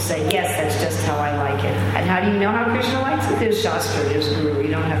Krishna will say, yes, that's just how I like it. And how do you know how Krishna likes it? There's Shastra, there's Guru.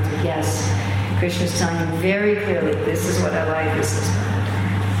 You don't have to guess. Krishna's telling you very clearly, this is what I like, this is what I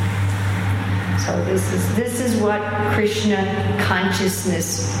like. So this is what Krishna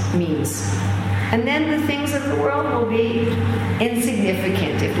consciousness means. And then the things of the world will be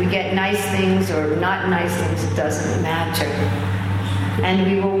insignificant. If we get nice things or not nice things, it doesn't matter.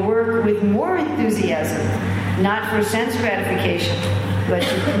 And we will work with more enthusiasm, not for sense gratification, but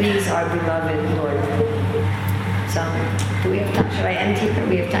to please our beloved Lord. So, do we have time? Should I end here?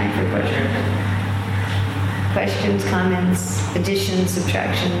 We have time for questions. Questions, comments, additions,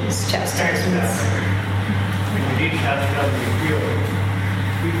 subtractions, chastisements. We read Shastra,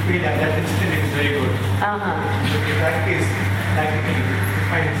 we feel that instant is very good. In practice, like we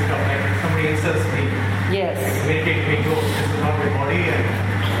find stuff like somebody insults me. Yes. Meditate, we go, this is not my body, and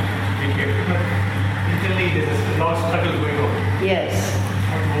we get internally there's a lot of struggle going on. Yes.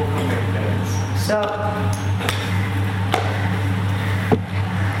 So,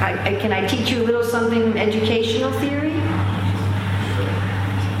 can I teach you a little something educational theory?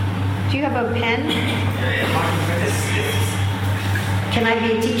 Do you have a pen? Can I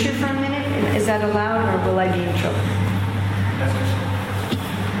be a teacher for a minute? Is that allowed, or will I be in trouble?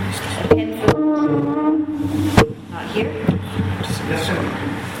 A pen for... Not here?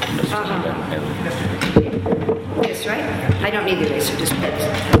 This, right? I don't need the eraser, just pens.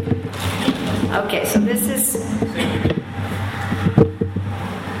 Okay, so this is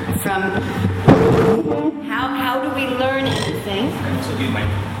from how do we learn anything?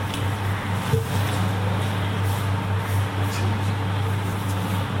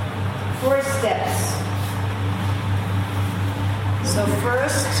 Four steps. So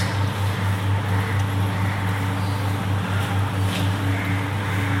first,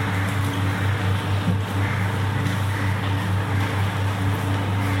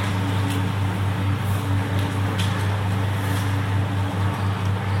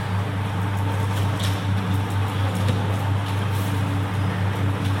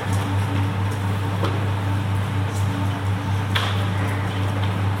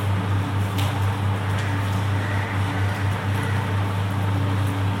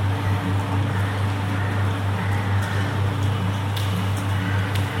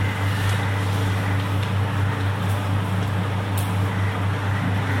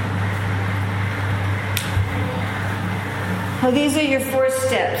 well, these are your four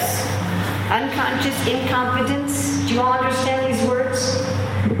steps. Unconscious incompetence. Do you all understand these words?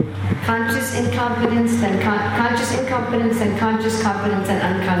 Conscious incompetence, then conscious incompetence, then conscious competence, and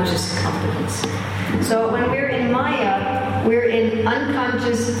unconscious competence. So when we're in Maya, we're in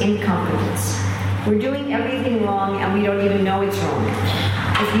unconscious incompetence. We're doing everything wrong and we don't even know it's wrong.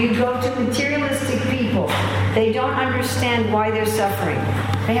 If you go to materialistic people, they don't understand why they're suffering.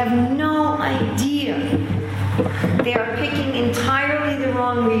 They have no idea. They are picking entirely the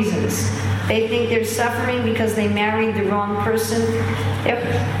wrong reasons. They think they're suffering because they married the wrong person.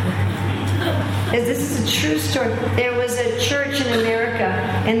 This is a true story. There was a church in America.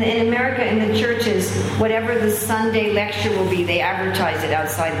 In America, in the churches, whatever the Sunday lecture will be, they advertise it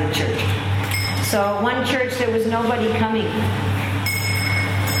outside the church. So one church, there was nobody coming.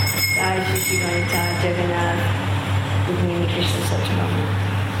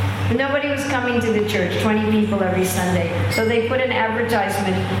 But nobody was coming to the church, 20 people every Sunday. So they put an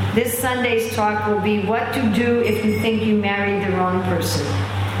advertisement. This Sunday's talk will be what to do if you think you married the wrong person.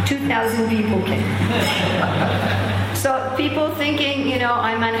 2,000 people came. So people thinking,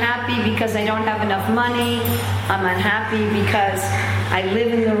 I'm unhappy because I don't have enough money. I'm unhappy because I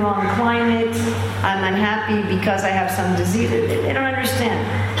live in the wrong climate. I'm unhappy because I have some disease. They don't understand.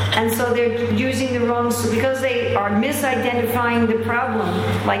 And so they're using the wrong, because they are misidentifying the problem.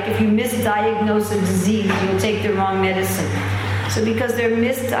 Like if you misdiagnose a disease, you'll take the wrong medicine. So because they're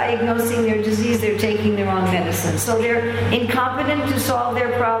misdiagnosing their disease, they're taking the wrong medicine. So they're incompetent to solve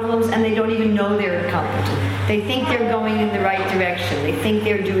their problems, and they don't even know they're incompetent. They think they're going in the right direction. They think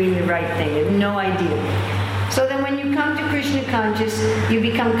they're doing the right thing. They have no idea. So then when you come to Krishna conscious, you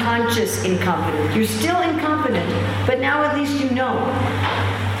become conscious incompetent. You're still incompetent, but now at least you know.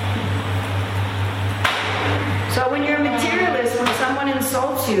 So when you're a materialist, when someone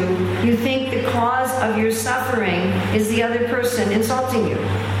insults you, you think the cause of your suffering is the other person insulting you.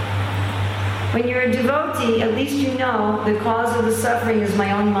 When you're a devotee, at least you know the cause of the suffering is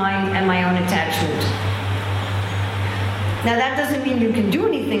my own mind and my own attachment. Now that doesn't mean you can do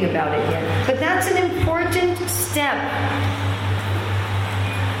anything about it yet, but that's an important step.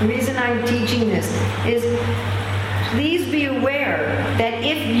 The reason I'm teaching this is please be aware that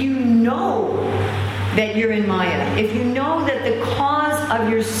if you know that you're in Maya, if you know that the cause of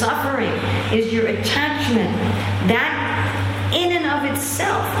your suffering is your attachment, that in and of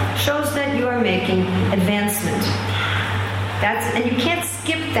itself shows that you are making advancement. And you can't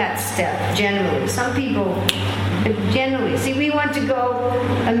skip that step generally. Some people generally, see, we want to go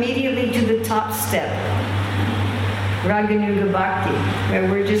immediately to the top step, Raganuga Bhakti, where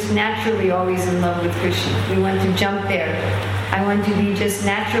we're just naturally always in love with Krishna. We want to jump there. I want to be just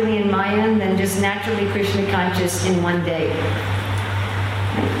naturally in Maya and then just naturally Krishna conscious in one day.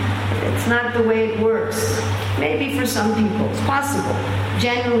 It's not the way it works. Maybe for some people it's possible.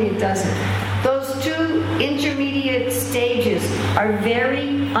 Generally it doesn't. Those two intermediate stages are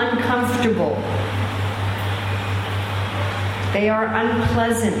very uncomfortable. They are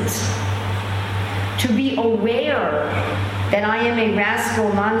unpleasant. To be aware that I am a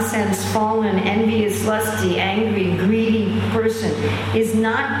rascal, nonsense, fallen, envious, lusty, angry, greedy person is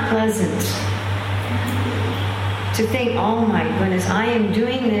not pleasant. To think, oh my goodness, I am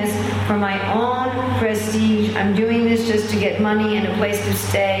doing this for my own prestige. I'm doing this just to get money and a place to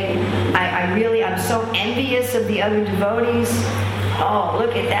stay. I'm so envious of the other devotees. Oh,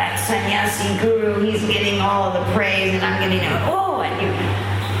 look at that sannyasi guru. He's getting all of the praise and I'm getting,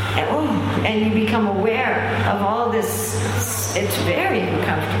 and you become aware of all this. It's very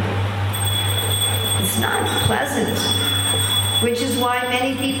uncomfortable. It's not pleasant. Which is why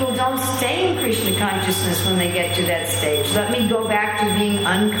many people don't stay in Krishna consciousness when they get to that stage. Let me go back to being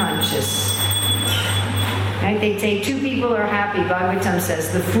unconscious. Right? They say two people are happy. Bhagavatam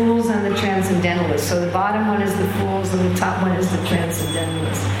says the fools and the transcendentalists. So the bottom one is the fools and the top one is the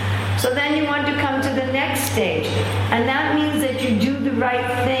transcendentalists. So then you want to come to the next stage. And that means that you do the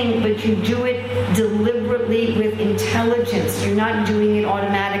right thing, but you do it deliberately with intelligence. You're not doing it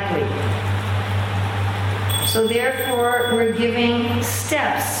automatically. So therefore, we're giving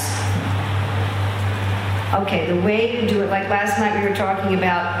steps. Okay, the way to do it, like last night we were talking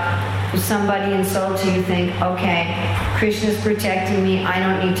about, if somebody insults you, you think, okay, Krishna's protecting me, I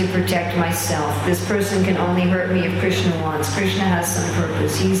don't need to protect myself. This person can only hurt me if Krishna wants. Krishna has some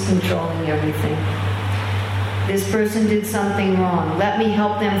purpose. He's controlling everything. This person did something wrong. Let me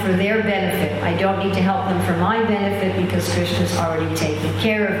help them for their benefit. I don't need to help them for my benefit because Krishna's already taking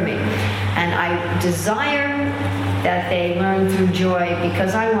care of me. And I desire that they learn through joy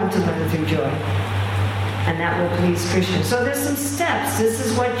because I want to learn through joy. And that will please Krishna. So there's some steps. This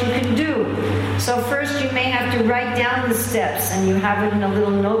is what you can do. So first you may have to write down the steps and you have it in a little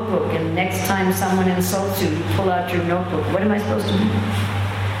notebook. And next time someone insults you, you pull out your notebook. What am I supposed to do?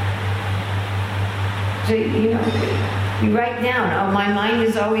 So, you write down, oh, my mind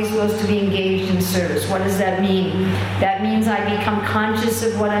is always supposed to be engaged in service. What does that mean? That means I become conscious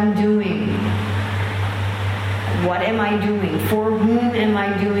of what I'm doing. What am I doing? For whom am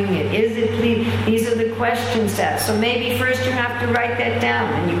I doing it? Is it please? These are the questions asked. So maybe first you have to write that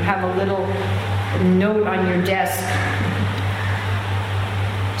down and you have a little note on your desk.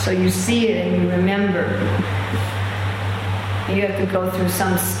 So you see it and you remember. You have to go through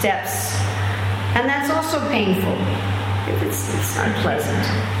some steps. And that's also painful. It's not pleasant.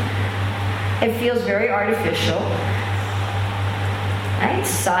 It feels very artificial. Right?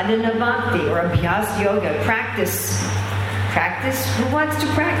 Sadhana bhakti or abhyas yoga. Practice. Practice? Who wants to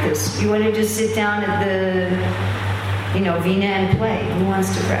practice? You want to just sit down at the, veena and play. Who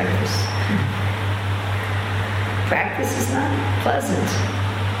wants to practice? Practice is not pleasant.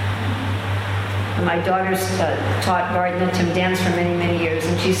 My daughter taught Bharatanatyam dance for many, many years,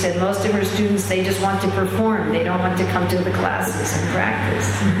 and she said most of her students, they just want to perform. They don't want to come to the classes and practice.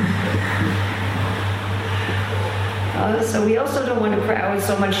 So we also don't want to practice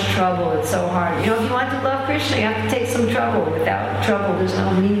so much trouble. It's so hard. If you want to love Krishna, you have to take some trouble. Without trouble, there's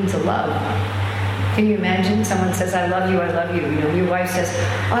no meaning to love. Can you imagine? Someone says, I love you, I love you. Your wife says,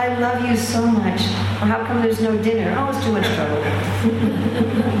 oh, I love you so much. Well, how come there's no dinner? Oh, it's too much trouble.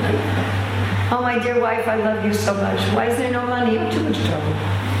 Oh, my dear wife, I love you so much. Why is there no money? Oh, too much trouble.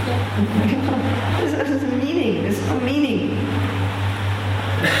 There's no meaning. There's no meaning.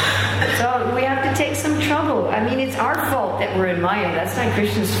 So we have to take some trouble. I mean, it's our fault that we're in Maya. That's not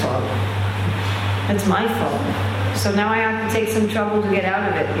Krishna's fault. That's my fault. So now I have to take some trouble to get out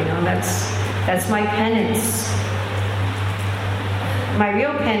of it. That's my penance. My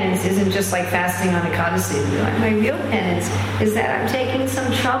real penance isn't just like fasting on Ekadasi. My real penance is that I'm taking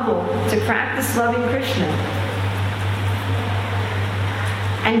some trouble to practice loving Krishna.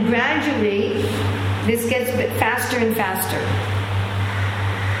 And gradually, this gets a bit faster and faster.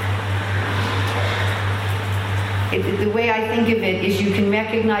 The way I think of it is you can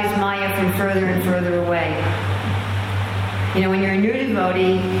recognize Maya from further and further away. When you're a new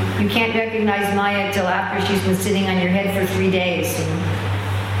devotee, you can't recognize Maya until after she's been sitting on your head for 3 days.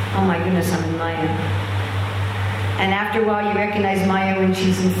 Oh my goodness, I'm in Maya. And after a while, you recognize Maya when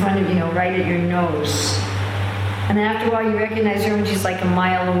she's in front of you, right at your nose. And then after a while, you recognize her when she's like a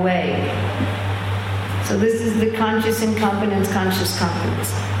mile away. So this is the conscious incompetence, conscious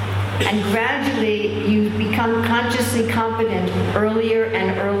competence. And gradually, you become consciously competent earlier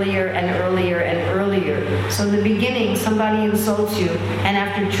and earlier and earlier and earlier. So in the beginning, somebody insults you, and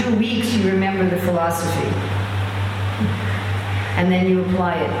after 2 weeks, you remember the philosophy. And then you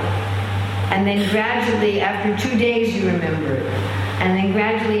apply it. And then gradually, after 2 days, you remember it. And then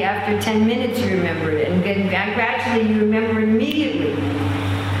gradually, after 10 minutes, you remember it. And then gradually, you remember it immediately.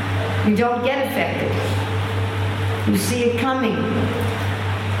 You don't get affected. You see it coming.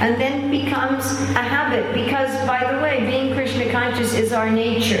 And then it becomes a habit. Because, by the way, being Krishna conscious is our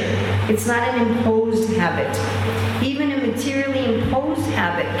nature. It's not an imposed habit. Even a materially imposed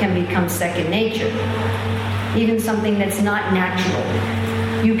habit can become second nature. Even something that's not natural.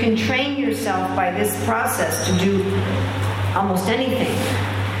 You can train yourself by this process to do almost anything.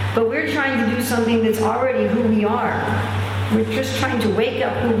 But we're trying to do something that's already who we are. We're just trying to wake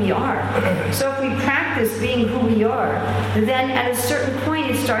up who we are. So if we practice being who we are, then at a certain point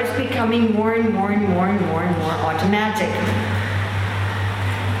it starts becoming more and more and more and more and more automatic.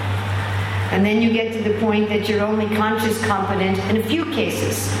 And then you get to the point that you're only conscious competent in a few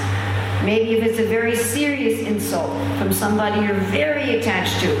cases. Maybe if it's a very serious insult from somebody you're very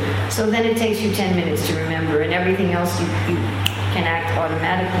attached to. So then it takes you 10 minutes to remember, and everything else you can act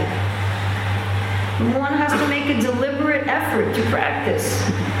automatically. One has to make a deliberate effort to practice.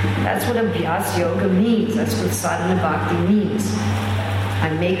 That's what Abhyas Yoga means. That's what Sadhana Bhakti means.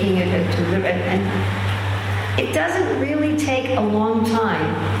 I'm making it a deliberate... And it doesn't really take a long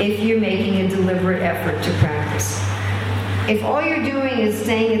time if you're making a deliberate effort to practice. If all you're doing is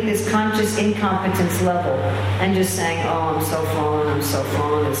staying at this conscious incompetence level and just saying, oh, I'm so fallen, it's so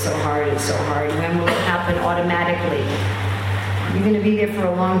hard, when will it happen automatically? You're going to be there for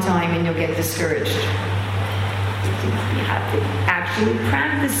a long time and you'll get discouraged. You have to actually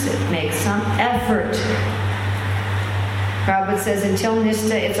practice it, make some effort. Prabhupada says, until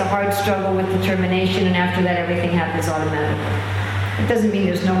Nistha, it's a hard struggle with determination, and after that everything happens automatically. It doesn't mean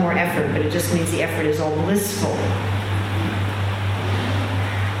there's no more effort, but it just means the effort is all blissful.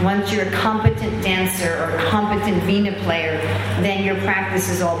 Once you're a competent dancer or a competent Veena player, then your practice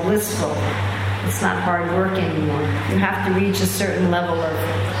is all blissful. It's not hard work anymore. You have to reach a certain level of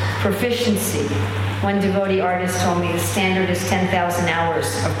proficiency. One devotee artist told me the standard is 10,000 hours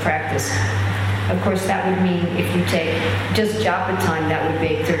of practice. Of course, that would mean if you take just japa time, that would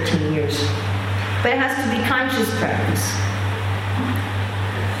make 13 years. But it has to be conscious practice.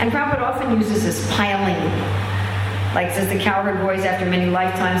 And Prabhupada often uses this piling. Like says the Cowherd Boys, after many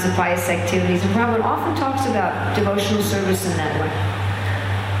lifetimes of pious activities. And Prabhupada often talks about devotional service in that way.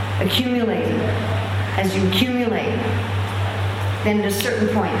 Accumulating. As you accumulate, then at a certain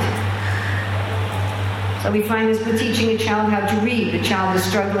point. So we find this with teaching a child how to read. The child is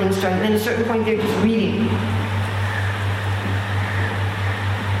struggling. Then at a certain point they're just reading.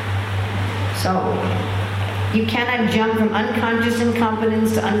 So you cannot jump from unconscious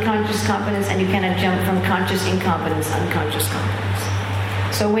incompetence to unconscious competence, and you cannot jump from conscious incompetence to unconscious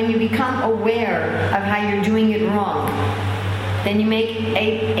competence. So when you become aware of how you're doing it wrong, then you make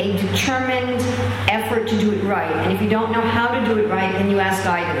a determined effort to do it right. And if you don't know how to do it right, then you ask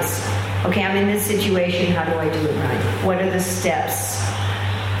guidance. Okay, I'm in this situation, how do I do it right? What are the steps?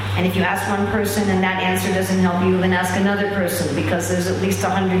 And if you ask one person and that answer doesn't help you, then ask another person, because there's at least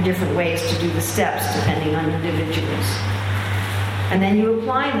 100 different ways to do the steps, depending on individuals. And then you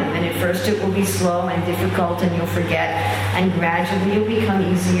apply them, and at first it will be slow and difficult, and you'll forget, and gradually it'll become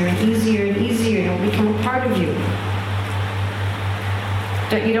easier and easier and easier, and it'll become a part of you.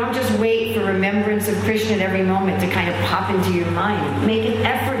 You don't just wait for remembrance of Krishna at every moment to kind of pop into your mind. Make an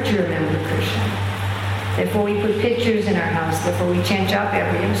effort to remember Krishna. Therefore, we put pictures in our house. Therefore, we chant japa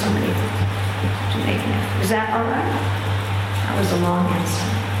every day. So many things to make an effort. Is that all right? That was a long answer.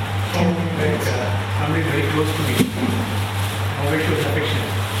 somebody is very close to me, always shows affection.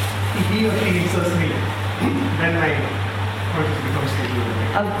 If he or she insults me, then my conscience becomes stable.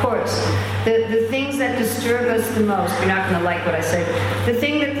 Of course. The things that disturb us the most, you're not going to like what I say, the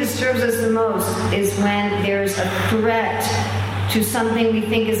thing that disturbs us the most is when there's a threat to something we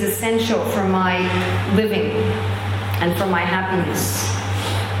think is essential for my living and for my happiness.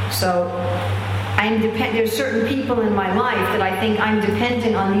 So there's certain people in my life that I think I'm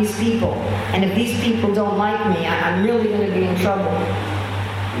dependent on these people, and if these people don't like me, I'm really going to be in trouble.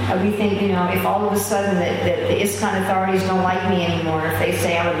 We think, if all of a sudden that the ISKCON authorities don't like me anymore, if they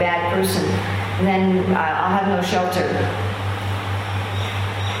say I'm a bad person, then I'll have no shelter.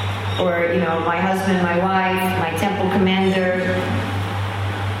 Or, my husband, my wife, my temple commander,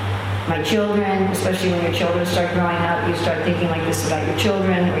 my children, especially when your children start growing up, you start thinking like this about your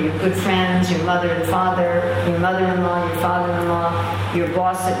children, or your good friends, your mother and father, your mother-in-law, your father-in-law, your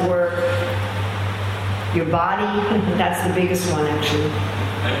boss at work, your body. That's the biggest one, actually.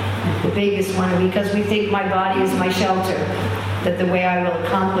 The biggest one, because we think my body is my shelter, that the way I will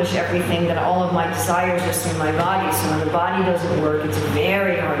accomplish everything, that all of my desires are through my body. So when the body doesn't work, it's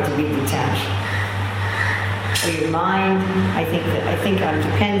very hard to be detached. Or your mind, I think I'm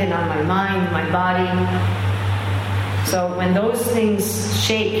dependent on my mind, my body. So when those things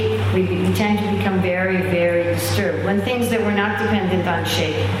shake, we tend to become very, very disturbed. When things that we're not dependent on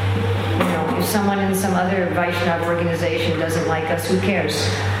shake, if someone in some other Vaishnava organization doesn't like us, who cares?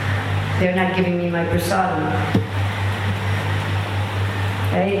 They're not giving me my prasadam.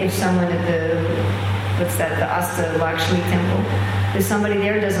 Okay? If someone at the Asta Lakshmi temple, if somebody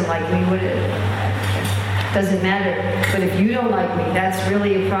there doesn't like me, doesn't matter. But if you don't like me, that's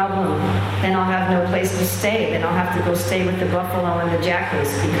really a problem. Then I'll have no place to stay. Then I'll have to go stay with the buffalo and the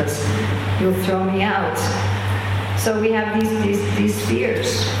jackals because you'll throw me out. So we have these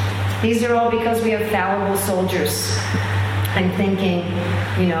fears. These are all because we have fallible soldiers. I'm thinking,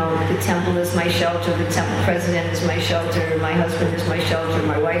 the temple is my shelter, the temple president is my shelter, my husband is my shelter,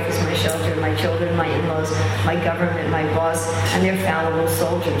 my wife is my shelter, my children, my in-laws, my government, my boss, and they're fallible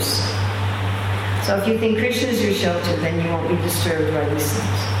soldiers. So if you think Krishna is your shelter, then you won't be disturbed by these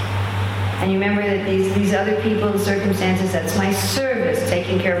things. And you remember that these other people and circumstances, that's my service.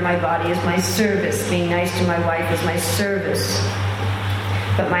 Taking care of my body is my service. Being nice to my wife is my service.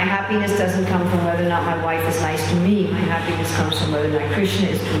 But my happiness doesn't come from whether or not my wife is nice to me. My happiness comes from whether or not Krishna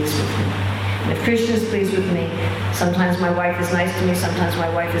is pleased with me. And if Krishna is pleased with me, sometimes my wife is nice to me, sometimes my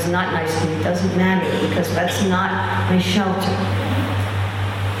wife is not nice to me. It doesn't matter because that's not my shelter.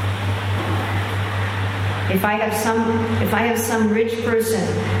 If I have some rich person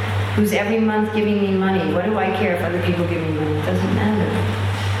who's every month giving me money, what do I care if other people give me money? It doesn't matter.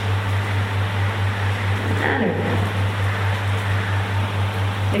 It doesn't matter.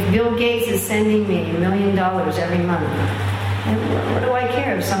 If Bill Gates is sending me $1 million every month, what do I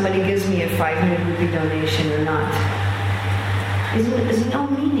care if somebody gives me a 500 rupee donation or not? There's no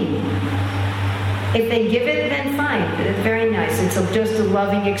meaning. If they give it, then fine. It's very nice. It's just a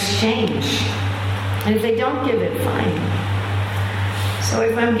loving exchange. And if they don't give it, fine. So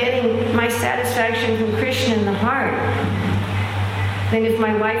if I'm getting my satisfaction from Krishna in the heart, then if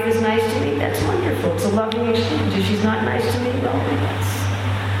my wife is nice to me, that's wonderful. It's a loving exchange. If she's not nice to me, well,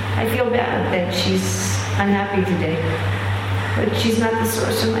 I feel bad that she's unhappy today. But she's not the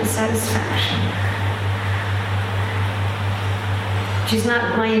source of my satisfaction. She's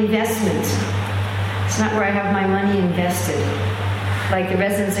not my investment. It's not where I have my money invested. Like the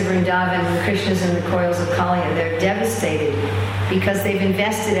residents of Vrindavan, when Krishna's in the coils of Kalya, they're devastated because they've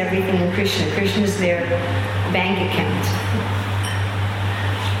invested everything in Krishna. Krishna's their bank account.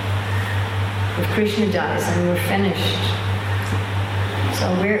 If Krishna dies, then we're finished. So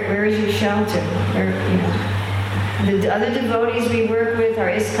where is your shelter? The other devotees we work with, our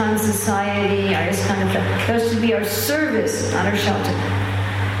ISKCON society, our ISKCON, those should be our service, not our shelter.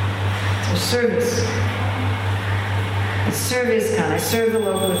 It's our service. I serve ISKCON, I serve the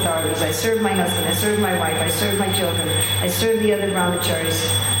local authorities, I serve my husband, I serve my wife, I serve my children, I serve the other brahmacharis.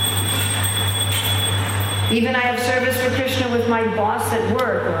 Even I have service for Krishna with my boss at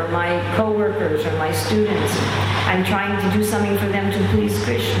work, or my co-workers, or my students. I'm trying to do something for them to please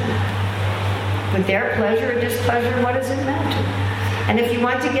Krishna. With their pleasure or displeasure, what does it matter? And if you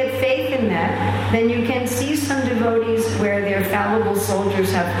want to get faith in that, then you can see some devotees where their fallible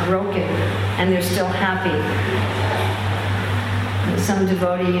soldiers have broken and they're still happy. Some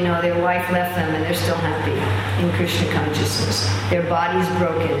devotee, their wife left them and they're still happy in Krishna consciousness. Their body's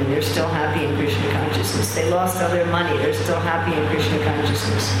broken and they're still happy in Krishna consciousness. They lost all their money, they're still happy in Krishna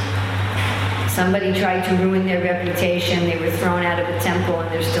consciousness. Somebody tried to ruin their reputation. They were thrown out of a temple,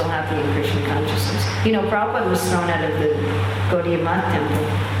 and they're still happy in Krishna consciousness. You know, Prabhupada was thrown out of the Gaudiya Math temple.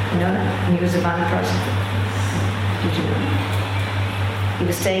 You know that? And he was a Vanaprastha. Did you know? He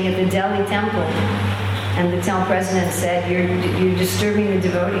was staying at the Delhi temple, and the temple president said, "You're disturbing the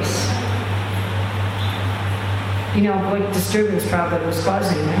devotees." You know what disturbance Prabhupada was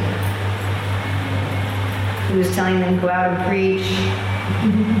causing, right? He was telling them, go out and preach.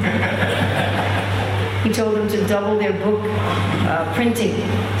 He told them to double their book printing.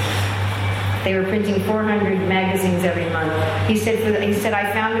 They were printing 400 magazines every month. He said,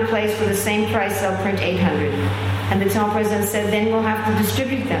 I found a place for the same price, they'll print 800. And the temple president said, then we'll have to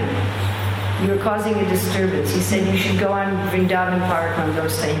distribute them. You're causing a disturbance. He said, you should go on Vrindavan Park and don't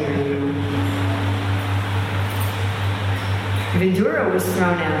stay here anymore. Vidura was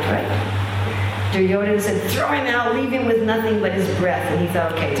thrown out, right? Duryodhana said, throw him out, leave him with nothing but his breath. And he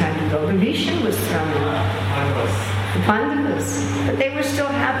thought, okay, time to go. Vibhishan was thrown out. The Pandavas. But they were still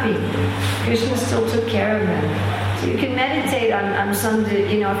happy. Krishna still took care of them. So you can meditate on some,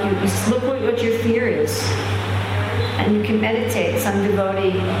 if you look what your fear is. And you can meditate, some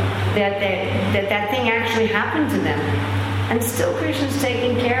devotee, that thing actually happened to them. And still Krishna's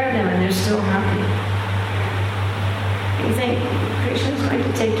taking care of them and they're still happy. You think, Krishna's going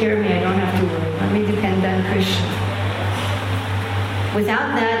to take care of me, I don't have to worry. Let me depend on Krishna.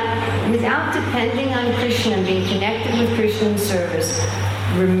 Without depending on Krishna and being connected with Krishna in service,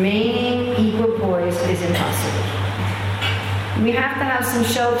 remaining equipoised is impossible. We have to have some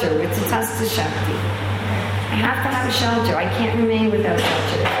shelter. It's a tasta shakti. I have to have a shelter. I can't remain without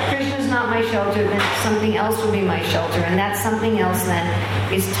shelter. If Krishna's not my shelter, then something else will be my shelter. And that something else then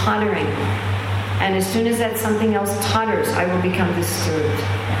is tottering. And as soon as that something else totters, I will become disturbed.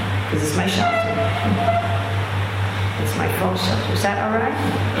 Because it's my shelter. It's my false shelter. Is that all right?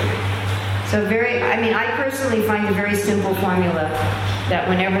 So I personally find a very simple formula that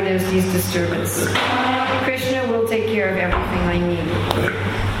whenever there's these disturbances, Krishna will take care of everything I need.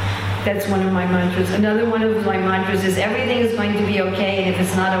 That's one of my mantras. Another one of my mantras is everything is going to be okay, and if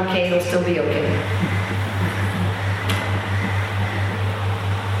it's not okay, it'll still be okay.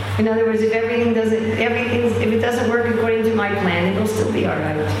 In other words, if it doesn't work according to my plan, it'll still be all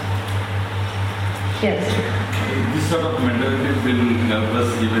right. Yes. This sort of mentality will help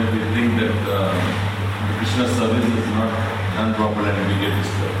us even if we think that Krishna service is not done properly and we get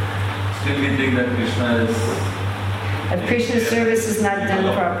disturbed. Still we think that Krishna is... If Krishna's service is not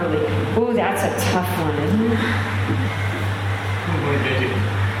done properly. Ooh, that's a tough one, isn't it?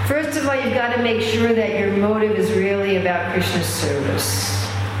 First of all, you've got to make sure that your motive is really about Krishna's service.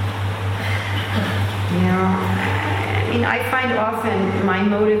 I find often my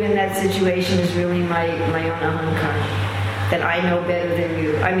motive in that situation is really my own ahankara, that I know better than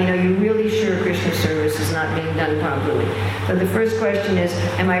you. Are you really sure Krishna's service is not being done properly? So the first question is,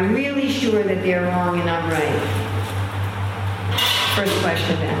 am I really sure that they're wrong and I'm right? First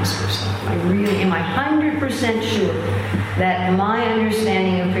question to ask yourself. Am I 100% sure that my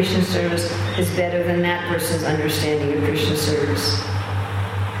understanding of Krishna's service is better than that person's understanding of Krishna's service?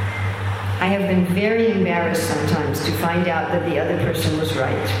 I have been very embarrassed sometimes to find out that the other person was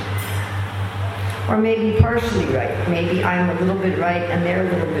right. Or maybe partially right. Maybe I'm a little bit right and they're a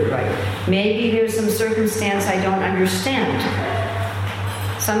little bit right. Maybe there's some circumstance I don't understand.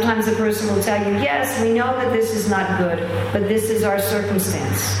 Sometimes a person will tell you, yes, we know that this is not good, but this is our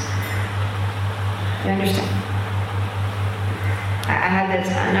circumstance. You understand? I had that,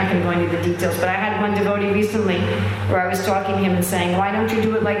 I'm not going to go into the details, but I had one devotee recently where I was talking to him and saying, why don't you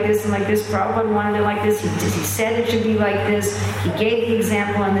do it like this and like this? Prabhupada wanted it like this. He said it should be like this. He gave the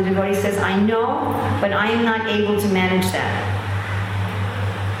example and the devotee says, I know, but I am not able to manage that.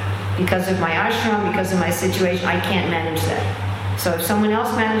 Because of my ashram, because of my situation, I can't manage that. So if someone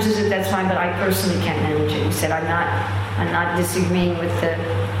else manages it, that's fine, but I personally can't manage it. He said, I'm not disagreeing with the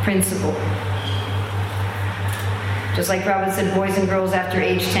principle. Just like Prabhupada said, boys and girls after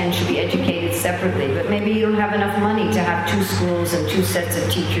age 10 should be educated separately. But maybe you don't have enough money to have 2 schools and 2 sets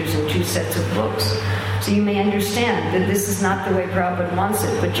of teachers and 2 sets of books. So you may understand that this is not the way Prabhupada wants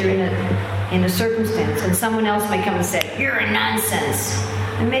it, but you're in a circumstance. And someone else may come and say, you're a nonsense.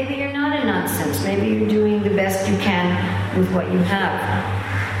 And maybe you're not a nonsense. Maybe you're doing the best you can with what you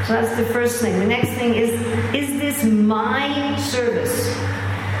have. So that's the first thing. The next thing is this my service?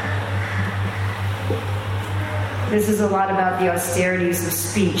 This is a lot about the austerities of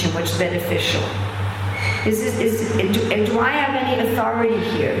speech and what's beneficial. Do I have any authority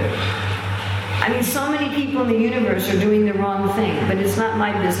here? So many people in the universe are doing the wrong thing, but it's not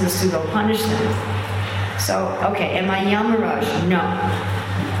my business to go punish them. So, okay, am I Yamaraj? No.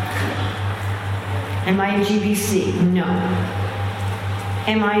 Am I a GBC? No.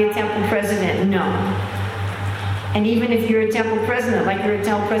 Am I a temple president? No. And even if you're a temple president, like you're a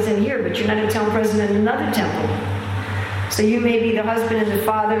temple president here, but you're not a temple president in another temple. So you may be the husband and the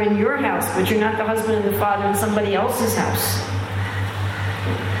father in your house, but you're not the husband and the father in somebody else's house.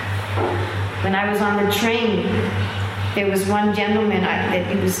 When I was on the train, there was one gentleman that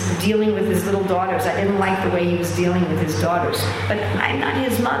he was dealing with his little daughters. I didn't like the way he was dealing with his daughters. But I'm not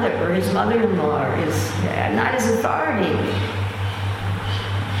his mother or his mother-in-law or I'm not his authority.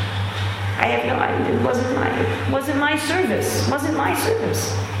 I have no idea. It wasn't my service. It wasn't my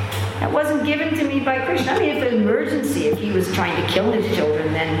service. That wasn't given to me by Krishna. I mean, if an emergency, if he was trying to kill his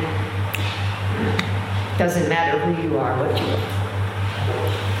children, then it doesn't matter who you are, what you are.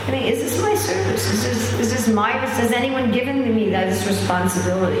 I mean, is this my service? Is this my, has anyone given to me that is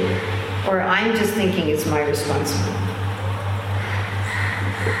responsibility? Or I'm just thinking it's my responsibility?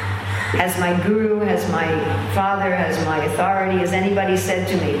 Has my guru, has my father, has my authority, has anybody said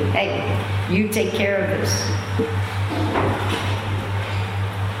to me, hey, you take care of this?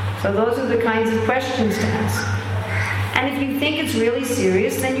 So those are the kinds of questions to ask. And if you think it's really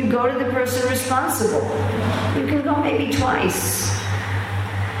serious, then you go to the person responsible. You can go maybe twice.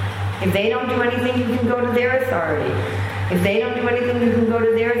 If they don't do anything, you can go to their authority. If they don't do anything, you can go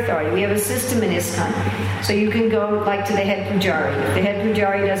to their authority. We have a system in ISKCON. So you can go like to the head pujari. If the head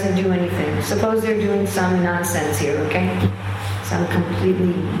pujari doesn't do anything, suppose they're doing some nonsense here, okay? Some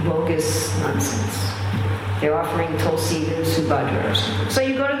completely bogus nonsense. They're offering tulsi to Subhadra or something. So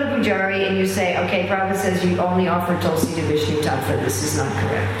you go to the pujari and you say, okay, Prabhupada says you only offer tulsi to Vishnu Tattva. This is not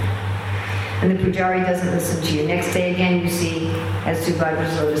correct. And the pujari doesn't listen to you. Next day again, you see, at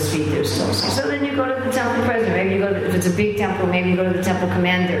Subhadra's lotus feet, there's tulsi. So then you go to the temple president. Maybe you go to, if it's a big temple, maybe you go to the temple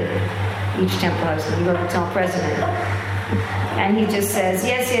commander. Each temple has, you go to the temple president. And he just says,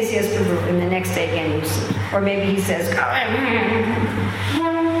 yes, Prabhu. And the next day again, you see. Or maybe he says,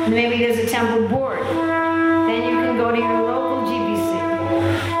 and maybe there's a temple board. Then you can go to your local GBC.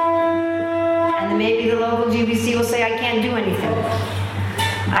 And then maybe the local GBC will say, I can't do anything.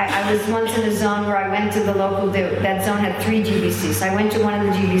 I was once in a zone where I went to the local, that zone had 3 GBCs. I went to one of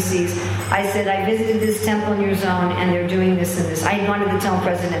the GBCs. I said, I visited this temple in your zone and they're doing this and this. I wanted the temple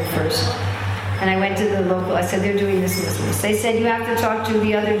president first. And I went to the local, I said, they're doing this and this and this. They said, you have to talk to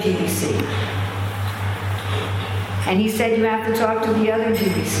the other GBC. And he said, you have to talk to the other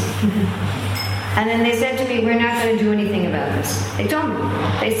GBC. And then they said to me, we're not going to do anything about this. They told me.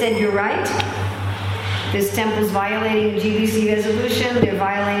 They said, you're right. This temple's violating the GBC resolution. They're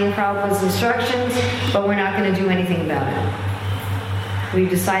violating Prabhupada's instructions, but we're not going to do anything about it. We've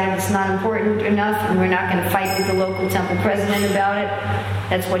decided it's not important enough, and we're not going to fight with the local temple president about it.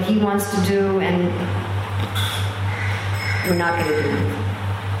 That's what he wants to do, and we're not going to do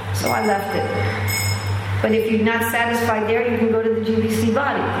it. So I left it. But if you're not satisfied there, you can go to the GBC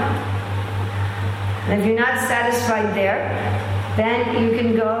body. And if you're not satisfied there, then you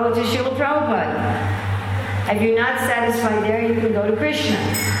can go to Srila Prabhupada. If you're not satisfied there, you can go to Krishna.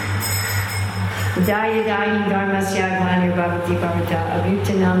 Daya daya dharmasya glanir bhavati bhavata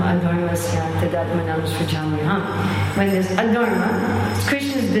abhuttanam adharmasya tadatmanam srajamyaham. When there's adharma, it's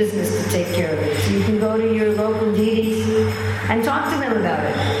Krishna's business to take care of it. So you can go to your local deities and talk to them about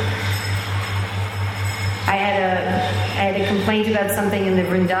it. I had a complaint about something in the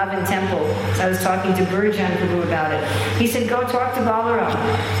Vrindavan temple. So I was talking to Burjan Prabhu about it. He said, go talk to Balaram.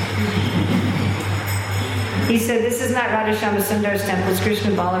 He said, this is not Radhashama Sundar's temple, it's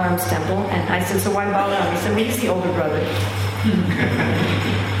Krishna Balaram's temple. And I said, so why Balaram? He said, well, he's the older brother.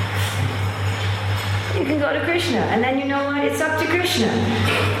 You can go to Krishna. And then you know what? It's up to Krishna.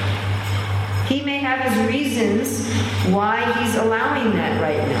 He may have his reasons why he's allowing that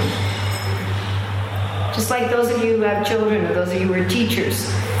right now. Just like those of you who have children or those of you who are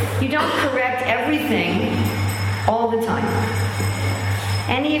teachers. You don't correct everything all the time.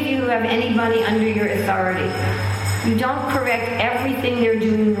 Any of you who have anybody under your authority, you don't correct everything they're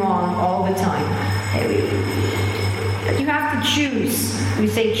doing wrong all the time. You have to choose. We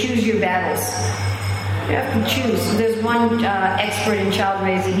say choose your battles. You have to choose. There's one expert in child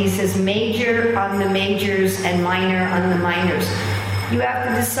raising. He says major on the majors and minor on the minors. You have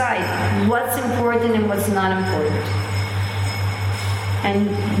to decide what's important and what's not important. And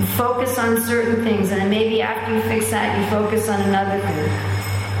you focus on certain things, and maybe after you fix that, you focus on another thing.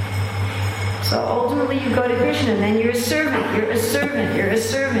 So ultimately you go to Krishna, and then you're a servant, you're a servant, you're a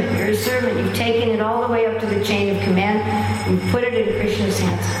servant, you're a servant. You've taken it all the way up to the chain of command, you put it in Krishna's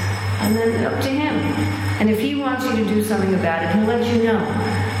hands, and then up to him. And if he wants you to do something about it, he'll let you know.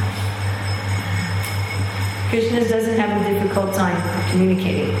 Krishna doesn't have a difficult time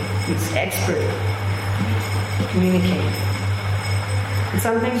communicating. He's expert. Communicate. And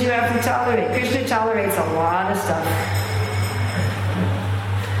some things you have to tolerate. Krishna tolerates a lot of stuff.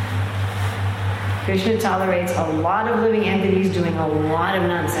 Krishna tolerates a lot of living entities doing a lot of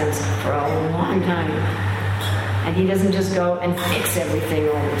nonsense for a long time. And he doesn't just go and fix everything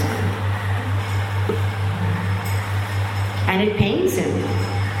all the time. And it pains him.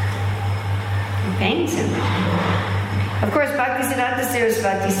 It pains him. Of course, Bhaktisiddhanta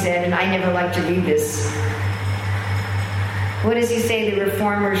Saraswati said, and I never like to read this, what does he say the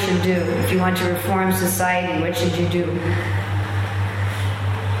reformer should do? If you want to reform society, what should you do?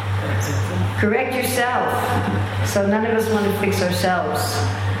 Correct yourself. So none of us want to fix ourselves.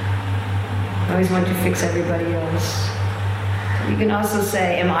 We always want to fix everybody else. You can also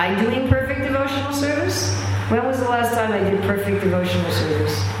say, am I doing perfect devotional service? When was the last time I did perfect devotional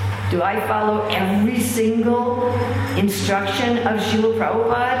service? Do I follow every single instruction of Srila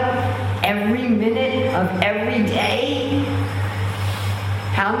Prabhupada? Every minute of every day?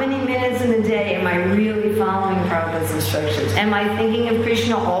 How many minutes in a day am I really following Prabhupada's instructions? Am I thinking of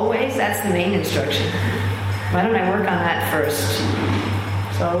Krishna always? That's the main instruction. Why don't I work on that first?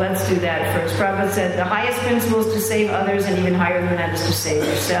 So let's do that first. Prabhupada said the highest principle is to save others, and even higher than that is to save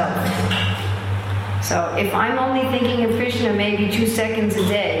yourself. So if I'm only thinking of Krishna maybe 2 seconds a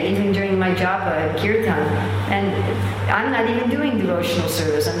day, even during my japa and kirtan, and I'm not even doing devotional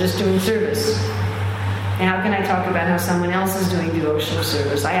service, I'm just doing service. And how can I talk about how someone else is doing devotional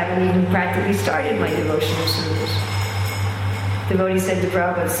service? I haven't even practically started my devotional service. Devotee said to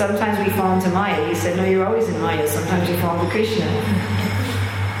Prabhupada, sometimes we fall into Maya. He said, no, you're always in Maya. Sometimes you fall into Krishna.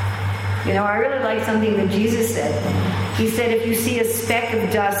 You know, I really like something that Jesus said. He said, if you see a speck of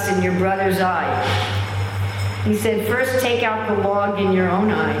dust in your brother's eye, he said, first take out the log in your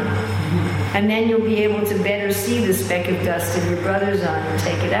own eye, and then you'll be able to better see the speck of dust in your brother's eye and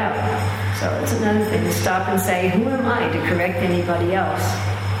take it out. So it's another thing to stop and say, who am I to correct anybody else?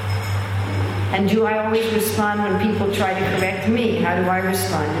 And do I always respond when people try to correct me? How do I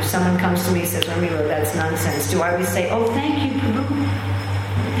respond? If someone comes to me and says, Ramila, that's nonsense, do I always say, oh, thank you, Prabhu.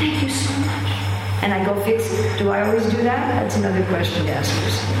 Thank you so much. And I go fix it. Do I always do that? That's another question to ask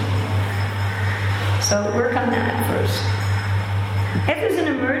yourself. So work on that first. If there's an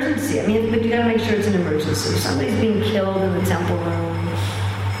emergency, but you gotta make sure it's an emergency. If somebody's being killed in the temple room,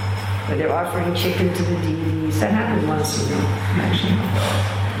 or they're offering chicken to the deities, that happened once ago, actually.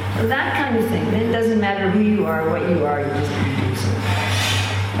 So that kind of thing. Then it doesn't matter who you are, what you are, you just need to do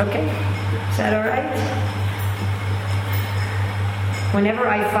something. Okay? Is that all right? Whenever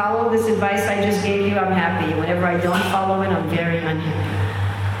I follow this advice I just gave you, I'm happy. Whenever I don't follow it, I'm very unhappy.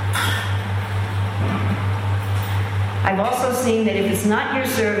 I've also seen that if it's not your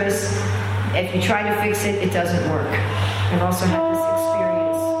service, if you try to fix it, it doesn't work. I've also had this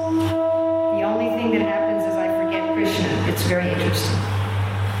experience. The only thing that happens is I forget Krishna. It's very interesting.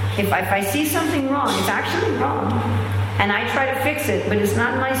 If I see something wrong, it's actually wrong, and I try to fix it, but it's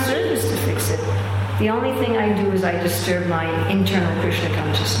not my service to fix it. The only thing I do is I disturb my internal Krishna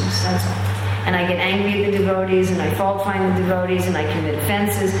consciousness, that's all. And I get angry at the devotees, and I fault find the devotees, and I commit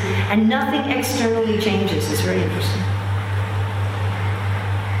offenses, and nothing externally changes. It's very interesting.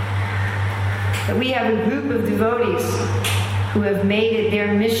 But we have a group of devotees who have made it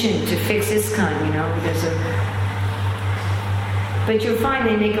their mission to fix ISKCON, you know. But you'll find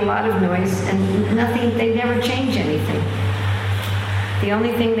they make a lot of noise, and they never change anything. The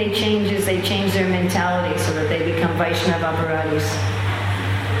only thing they change is they change their mentality so that they become Vaishnava Aparatis.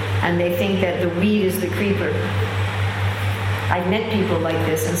 And they think that the weed is the creeper. I've met people like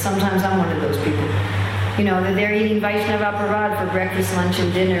this, and sometimes I'm one of those people. You know, that they're eating Vaishnava Aparad for breakfast, lunch,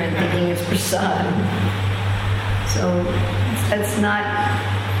 and dinner and thinking it's prasad. So that's not,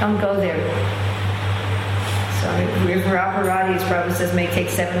 don't go there. So if we're Aparatis, Prabhupada says, may take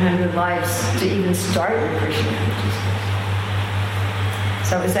 700 lives to even start with Krishna consciousness.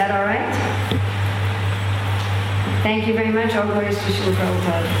 So is that all right? Thank you very much. All glories to Srila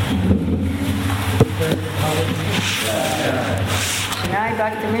Prabhupada. Shri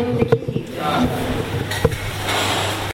Bhaktivinoda Ki.